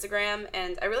me on Instagram,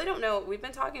 and I really don't know. We've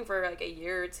been talking for like a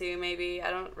year or 2, maybe. I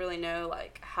don't really know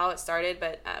like how it started,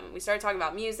 but we started talking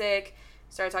about music.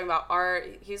 Started talking about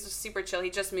art. He's just super chill. He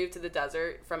just moved to the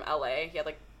desert from LA. He had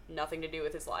like nothing to do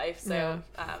with his life, so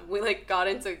we like got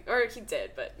into, or he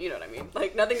did, but you know what I mean.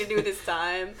 Like nothing to do with his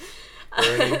time.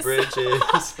 Burning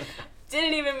bridges.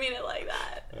 Didn't even mean it like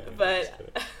that, but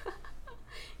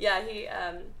yeah, he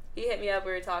hit me up.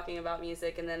 We were talking about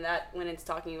music, and then that went into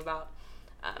talking about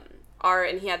art.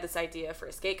 And he had this idea for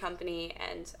a skate company,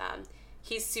 and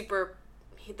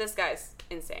this guy's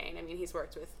insane. I mean, he's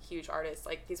worked with huge artists.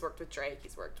 Like he's worked with Drake.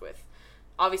 He's worked with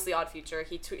obviously Odd Future.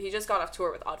 He just got off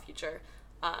tour with Odd Future.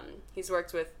 He's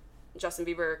worked with Justin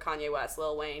Bieber, Kanye West,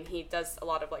 Lil Wayne. He does a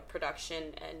lot of like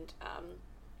production and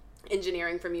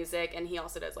engineering for music, and he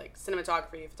also does like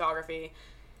cinematography, photography.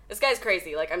 This guy's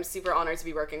crazy. Like I'm super honored to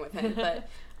be working with him. But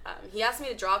he asked me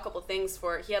to draw a couple things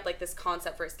he had like this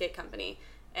concept for a skate company,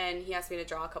 and he asked me to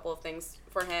draw a couple of things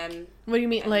for him. What do you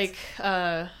mean, And, like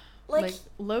like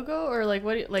logo, or like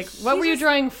what were you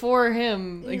drawing for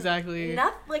him exactly?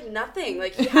 Nothing.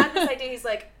 Like he had this idea. He's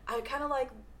like, I kind of like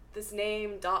this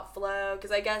name .flow,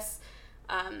 because I guess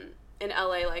in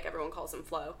LA like everyone calls him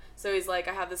Flow. So he's like,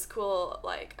 I have this cool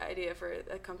like idea for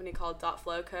a company called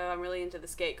 .flow Co. I'm really into the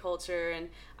skate culture, and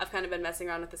I've kind of been messing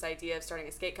around with this idea of starting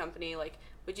a skate company. Like,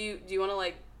 do you want to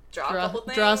like draw a couple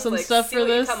things, draw some like, stuff see for what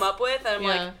this? you come up with? And I'm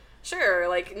Yeah. like, sure.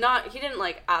 Like he didn't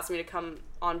like ask me to come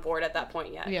on board at that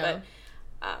point yet. Yeah.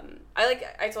 But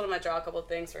I told him I'd draw a couple of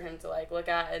things for him to like look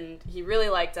at, and he really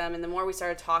liked them. And the more we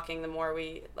started talking, the more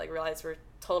we like realized we're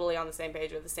totally on the same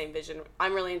page with the same vision.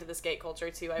 I'm really into the skate culture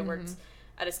too. I worked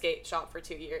at a skate shop for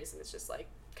 2 years, and it's just like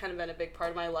kind of been a big part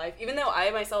of my life. Even though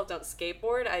I myself don't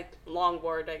skateboard, I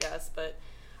longboard, I guess, but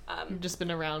You've just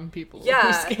been around people.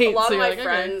 yeah, who skate, a lot so of my you're like,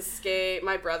 friends skate.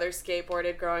 My brother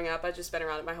skateboarded growing up. I've just been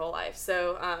around it my whole life.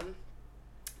 So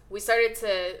we started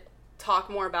to talk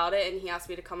more about it, and he asked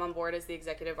me to come on board as the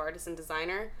executive artist and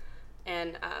designer.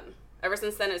 And ever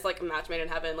since then, it's like a match made in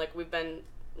heaven. Like we've been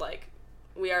like,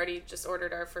 we already just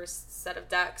ordered our first set of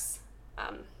decks.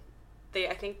 I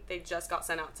think they just got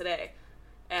sent out today.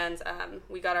 And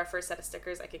we got our first set of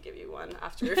stickers. I could give you one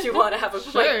after if you want to have them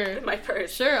Sure. in my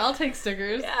purse. Sure, I'll take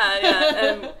stickers. Yeah.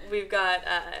 And we've got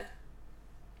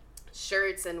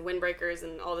shirts and windbreakers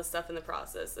and all this stuff in the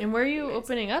process. And where are you Amazing.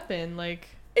 opening up in? Like,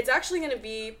 It's actually going to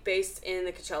be based in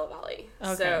the Coachella Valley.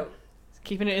 Okay. So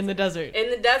Keeping it in the desert.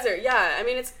 in the desert, yeah. I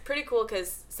mean, it's pretty cool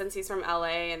because since he's from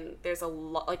LA and there's a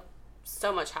lot, like,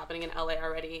 so much happening in LA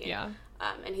already. Yeah.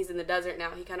 And he's in the desert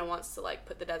now. He kind of wants to, like,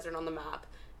 put the desert on the map.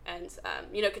 And,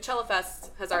 you know, Coachella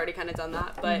Fest has already kind of done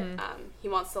that. But he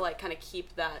wants to, like, kind of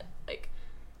keep that, like,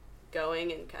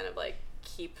 going and kind of, like,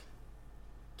 keep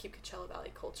Coachella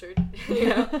Valley cultured, you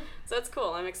know? So that's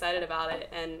cool. I'm excited about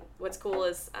it. And what's cool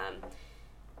is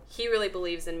he really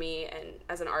believes in me and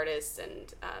as an artist,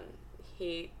 and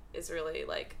he is really,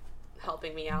 like,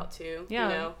 helping me out too. Yeah.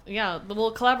 You know? Yeah.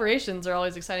 Well, collaborations are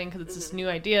always exciting because it's just new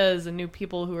ideas and new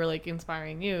people who are like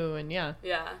inspiring you, and yeah.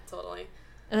 Yeah, totally.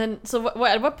 And then, so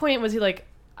at what point was he like,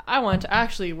 I want to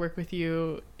actually work with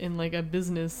you in like a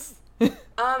business?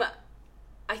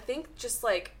 I think just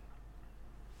like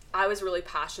I was really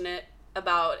passionate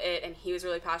about it, and he was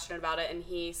really passionate about it, and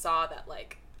he saw that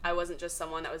like I wasn't just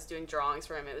someone that was doing drawings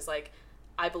for him. It was like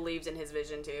I believed in his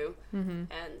vision too. And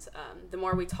the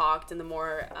more we talked and the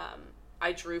more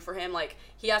I drew for him, like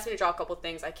he asked me to draw a couple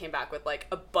things, I came back with like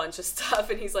a bunch of stuff,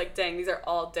 and he's like, dang, these are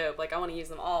all dope, like I want to use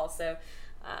them all. So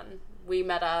we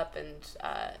met up,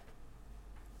 and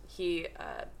he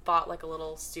bought like a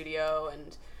little studio,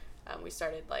 and we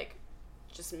started like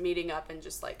just meeting up and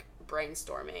just like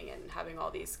brainstorming and having all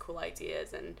these cool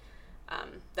ideas. And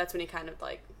that's when he kind of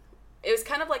like, it was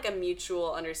kind of like a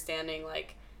mutual understanding,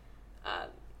 like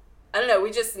I don't know,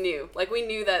 we just knew, like we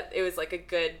knew that it was like a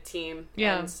good team.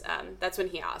 Yeah. And that's when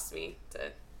he asked me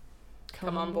to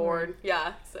come on board.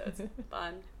 Yeah, so it's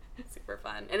fun, super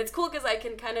fun, and it's cool because I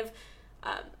can kind of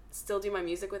still do my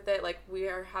music with it. Like we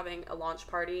are having a launch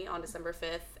party on December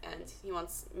 5th, and he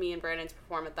wants me and Brandon to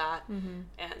perform at that.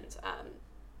 And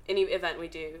any event we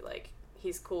do, like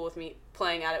he's cool with me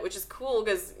playing at it, which is cool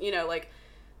because, you know, like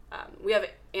we have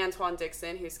Antoine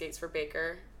Dixon who skates for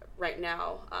Baker right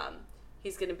now.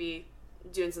 He's going to be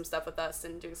doing some stuff with us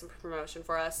and doing some promotion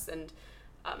for us, and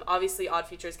obviously Odd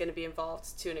Future is going to be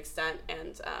involved to an extent,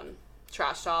 and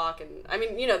Trash Talk, and I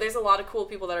mean, you know, there's a lot of cool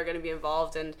people that are going to be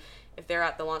involved, and if they're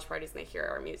at the launch parties and they hear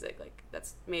our music, like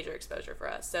that's major exposure for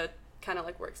us. So it kind of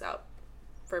like works out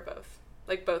for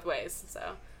both ways.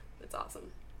 So it's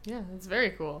awesome. Yeah, it's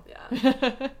very cool.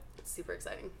 Yeah. It's super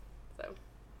exciting. So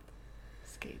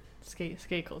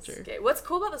skate culture. What's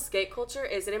cool about the skate culture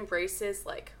is it embraces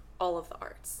like all of the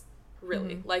arts,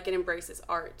 really. Like it embraces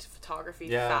art, photography,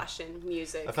 fashion,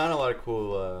 music. I found a lot of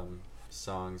cool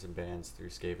songs and bands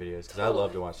through skate videos because I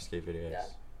love to watch skate videos. Yeah.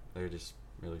 They're just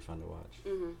really fun to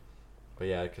watch. But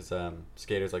yeah, because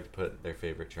skaters like to put their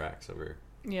favorite tracks over,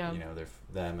 you know,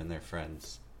 them and their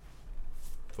friends'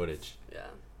 footage. Yeah.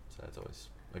 So that's always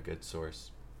a good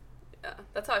source. Yeah,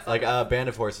 that's how I felt. Like Band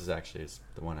of Horses actually is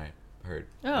the one I heard.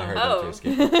 Oh. I heard them through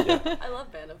skate. Yeah. I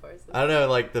love Band of Horses. I don't know,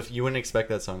 like you wouldn't expect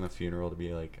that song, The Funeral, to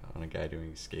be like on a guy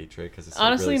doing a skate trick because it's like,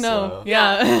 Honestly, really no. slow.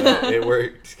 Yeah. But it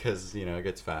worked because, you know, it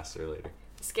gets faster later.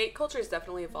 Skate culture is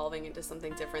definitely evolving into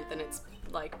something different than it's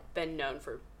like been known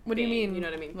for. What do you mean? You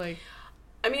know what I mean? Like,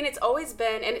 I mean, it's always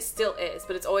been, and it still is,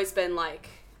 but it's always been like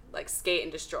skate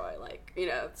and destroy, like, you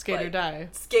know, skate or like, die.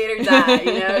 Skate or die,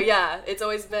 you know? Yeah, it's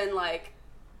always been like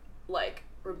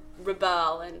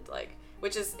rebel, and like,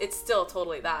 which is, it's still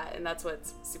totally that, and that's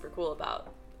what's super cool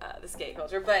about the skate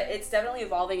culture. But it's definitely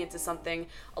evolving into something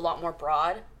a lot more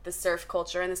broad. The surf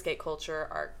culture and the skate culture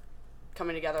are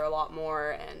coming together a lot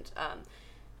more, and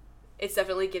it's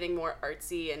definitely getting more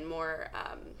artsy and more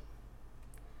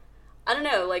I don't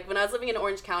know, like when I was living in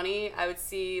Orange County, I would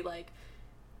see like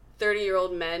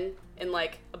 30-year-old men in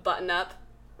like a button-up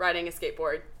riding a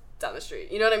skateboard down the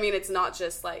street. You know what I mean? It's not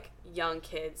just like young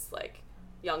kids, like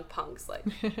young punks, like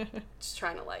just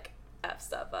trying to like F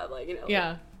stuff up, like, you know.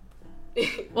 Yeah.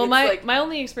 Like, Well, it's my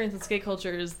only experience with skate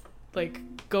culture is like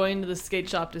going to the skate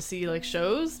shop to see like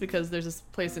shows, because there's this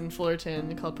place in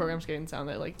Fullerton called Program Skating Sound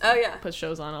that like puts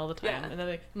shows on all the time. Yeah. And then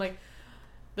I'm like,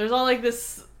 there's all like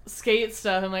this skate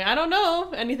stuff. I'm like, I don't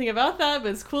know anything about that,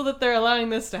 but it's cool that they're allowing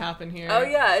this to happen here. Oh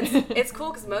yeah, it's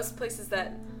cool because most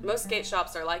skate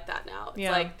shops are like that now.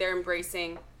 It's like they're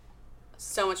embracing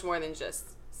so much more than just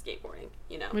skateboarding,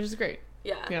 you know. Which is great.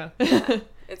 Yeah. Yeah.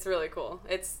 It's really cool.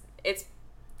 It's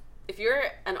if you're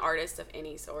an artist of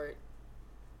any sort,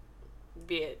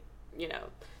 be it, you know,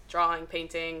 drawing,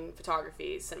 painting,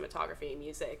 photography, cinematography,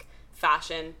 music,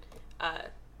 fashion,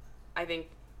 I think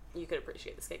you could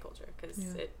appreciate the skate culture because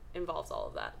it involves all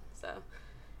of that. So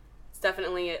it's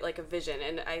definitely like a vision,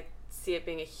 and I see it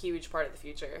being a huge part of the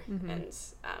future. And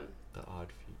The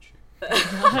Odd Future.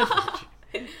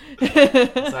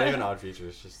 It's not even Odd Future,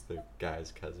 it's just the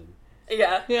guy's cousin.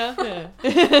 Yeah. Yeah.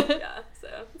 Yeah. So.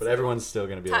 But everyone's still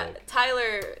gonna be like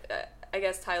Tyler I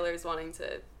guess Tyler's wanting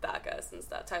to back us and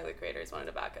stuff. Tyler, the creator, is wanting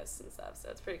to back us and stuff. So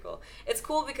it's pretty cool. It's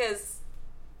cool because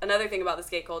another thing about the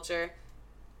skate culture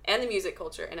and the music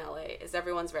culture in LA is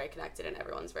everyone's very connected and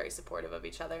everyone's very supportive of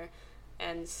each other.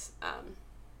 And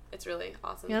it's really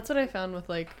awesome. Yeah, that's what I found with,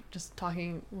 like, just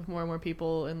talking with more and more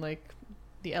people in, like,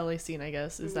 the LA scene, I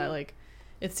guess, is that, like,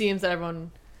 it seems that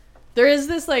everyone... There is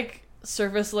this, like,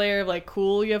 surface layer of, like,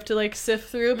 cool you have to, like, sift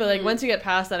through, but, like, once you get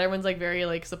past that, everyone's, like, very,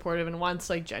 like, supportive and wants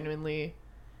to, like, genuinely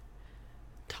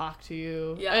talk to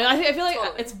you. Yeah, and I feel like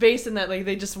totally. it's based in that, like,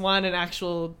 they just want an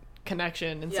actual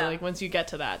connection, and so, like, once you get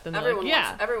to that, then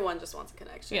everyone just wants a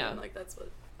connection. Yeah. And, like, that's what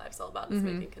life's all about, is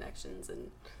making connections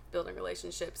and building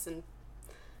relationships. And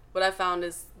what I found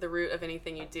is the root of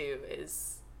anything you do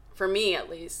is, for me at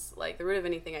least, like, the root of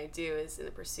anything I do is in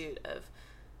the pursuit of,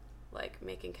 like,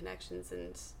 making connections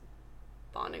and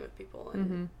bonding with people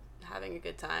and having a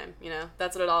good time. You know,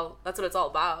 that's what it's all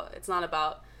about. It's not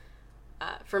about,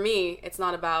 for me, it's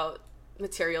not about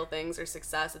material things or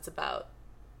success. It's about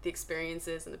the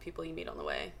experiences and the people you meet on the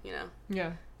way, you know?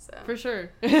 Yeah. So for sure.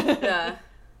 Yeah.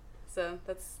 So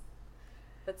that's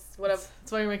what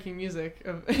that's why you're making music.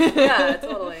 Yeah,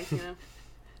 totally, you know?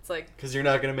 It's like... Because you're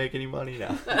not going to make any money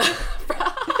now.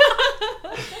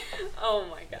 Oh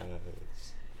my god.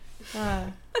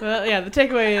 Well, yeah, the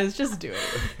takeaway is just do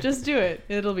it. Just do it.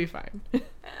 It'll be fine.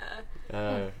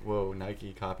 Whoa,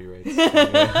 Nike copyrights.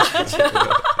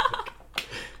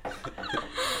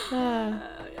 Yeah.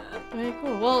 Very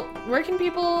cool. Well, where can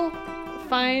people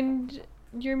find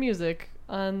your music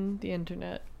on the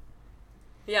internet?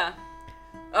 Yeah.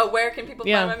 Oh, where can people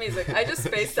find my music? I just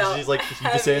spaced out. She's like, you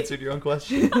just answered your own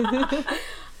question.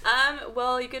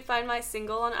 Well, you could find my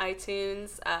single on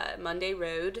iTunes, Monday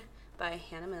Road by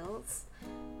Hannah Mills.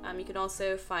 You can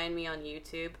also find me on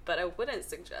YouTube, but I wouldn't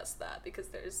suggest that because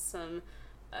there's some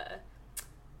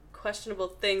questionable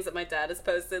things that my dad has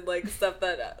posted, like stuff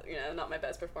that, not my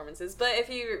best performances. But if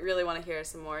you really want to hear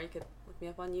some more, you could look me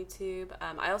up on YouTube.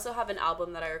 I also have an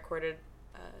album that I recorded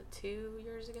 2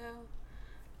 years ago.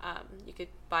 You could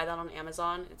buy that on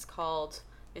Amazon. It's called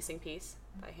Missing Piece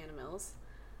by Hannah Mills.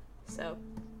 So,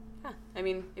 yeah. I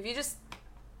mean, if you just...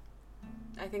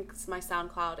 I think my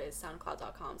SoundCloud is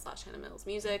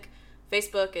soundcloud.com/HannahMillsMusic.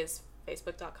 Facebook is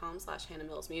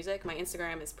facebook.com/HannahMillsMusic. My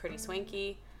Instagram is Pretty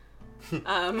Swanky.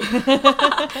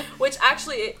 Which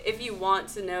actually, if you want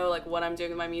to know like what I'm doing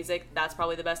with my music, that's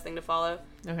probably the best thing to follow.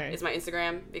 Okay. Is my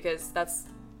Instagram, because that's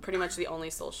pretty much the only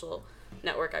social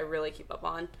network I really keep up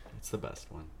on. It's the best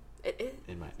one. It is.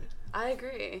 In my opinion. I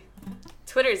agree.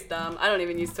 Twitter's dumb. I don't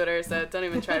even use Twitter, so don't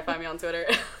even try to find me on Twitter.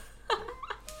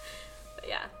 But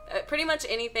yeah, pretty much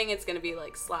anything, it's going to be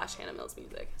like /Hannah Mills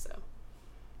Music. So.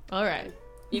 All right.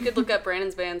 You could look up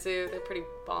Brandon's band too. They're pretty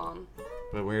bomb.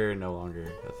 But we're no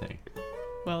longer a thing.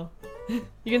 Well, you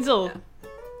can still...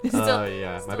 Yeah.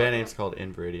 Yeah. My band name's called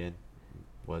Inviridian.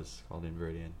 Was called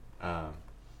Inviridian.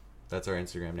 That's our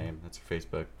Instagram name. That's our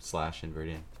Facebook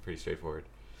 /Inviridian. Pretty straightforward.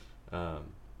 Yeah.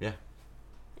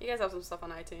 You guys have some stuff on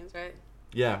iTunes, right?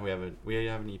 Yeah, we have an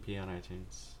EP on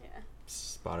iTunes. Yeah.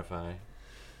 Spotify.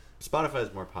 Spotify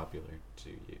is more popular to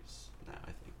use now,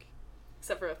 I think.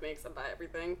 Except for with me, because I buy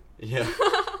everything. Yeah.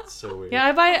 It's so weird. Yeah,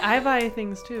 I buy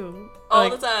things too. All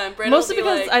the time. Brandon mostly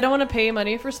because like, I don't want to pay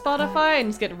money for Spotify and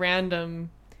just get random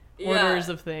orders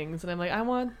of things. And I'm like, I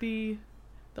want the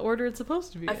order it's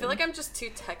supposed to be I feel like I'm just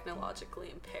too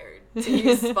technologically impaired to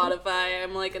use Spotify.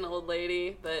 I'm like an old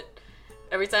lady, but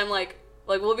every time like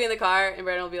we'll be in the car and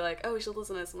Brandon will be like, oh, we should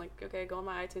listen to this. I'm like, okay, go on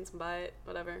my iTunes and buy it.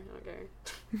 Whatever. I don't care.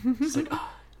 It's like,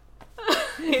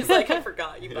 He's like, I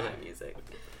forgot you buy music.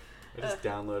 I just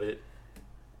download it.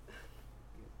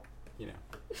 You know.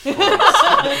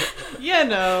 Yeah,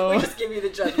 no. We just give you the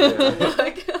judgment.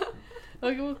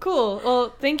 Okay, well, cool.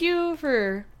 Well, thank you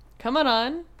for coming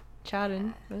on,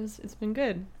 chatting. It's been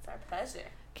good. It's our pleasure.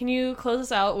 Can you close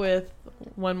us out with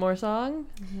one more song?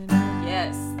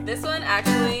 Yes. This one,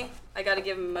 actually, I got to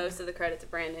give most of the credit to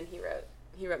Brandon. He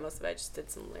wrote most of it. I just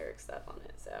did some lyric stuff on it.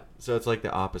 So it's like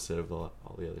the opposite of all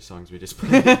the other songs we just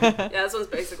played. Yeah, this one's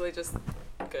basically just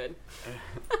good.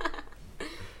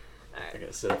 Alright. I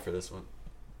gotta sit up for this one.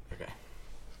 Okay.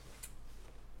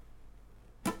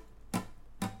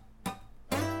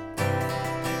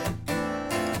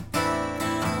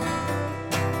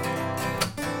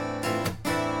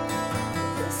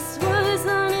 This was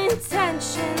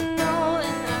unintentional,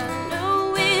 and I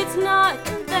know it's not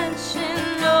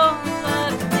conventional,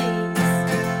 but please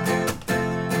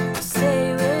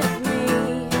stay with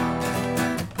me.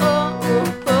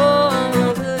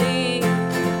 Oh, please,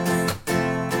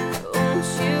 won't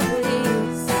you please?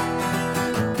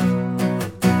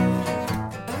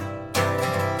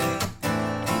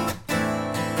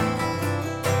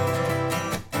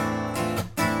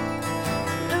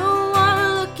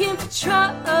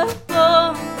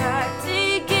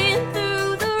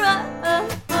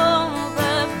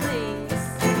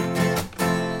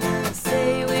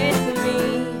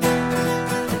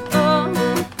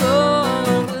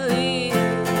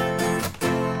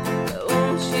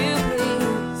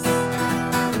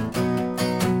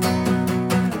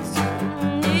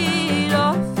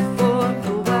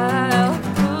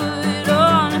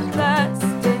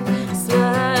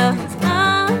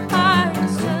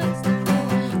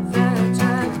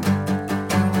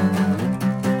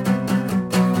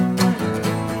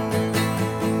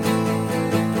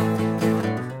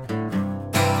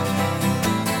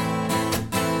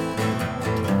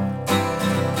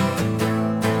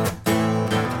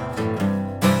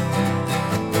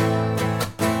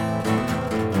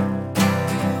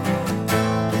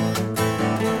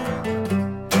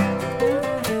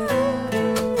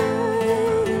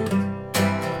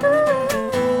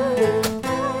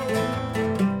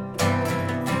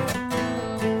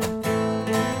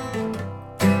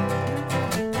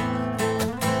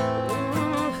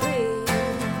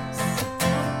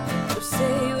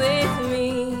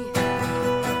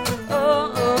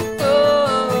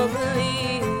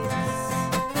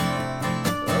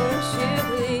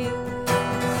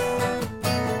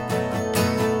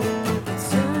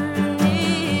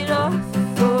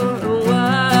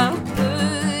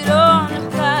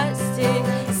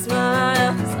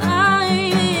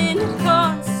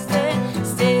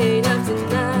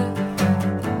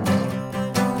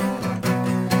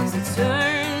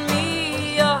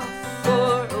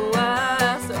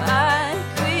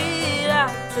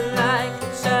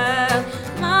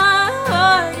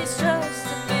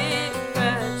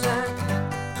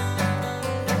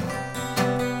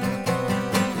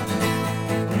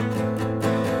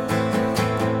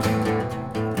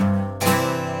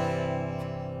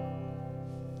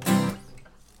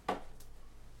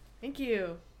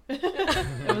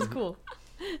 Cool.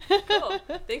 Cool.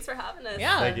 Thanks for having us.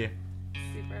 Yeah. Thank you.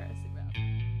 Super.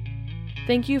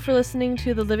 Thank you for listening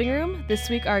to The Living Room. This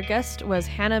week our guest was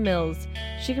Hannah Mills.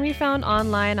 She can be found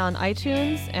online on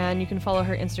iTunes, and you can follow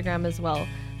her Instagram as well.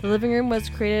 The Living Room was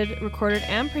created, recorded,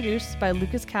 and produced by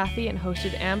Lucas Cathy and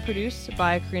hosted and produced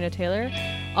by Karina Taylor.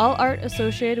 All art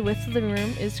associated with The Living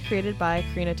Room is created by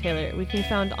Karina Taylor. We can be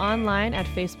found online at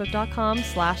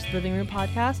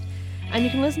facebook.com/livingRoomPodcast, and you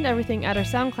can listen to everything at our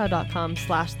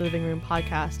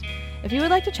soundcloud.com/livingRoomPodcast. If you would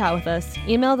like to chat with us,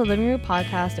 email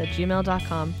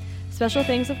thelivingRoompodcast@gmail.com. Special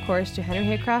thanks, of course, to Henry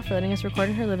Haycraft for letting us record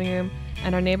in her living room,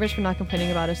 and our neighbors for not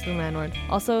complaining about us to the landlord.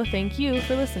 Also, thank you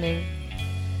for listening.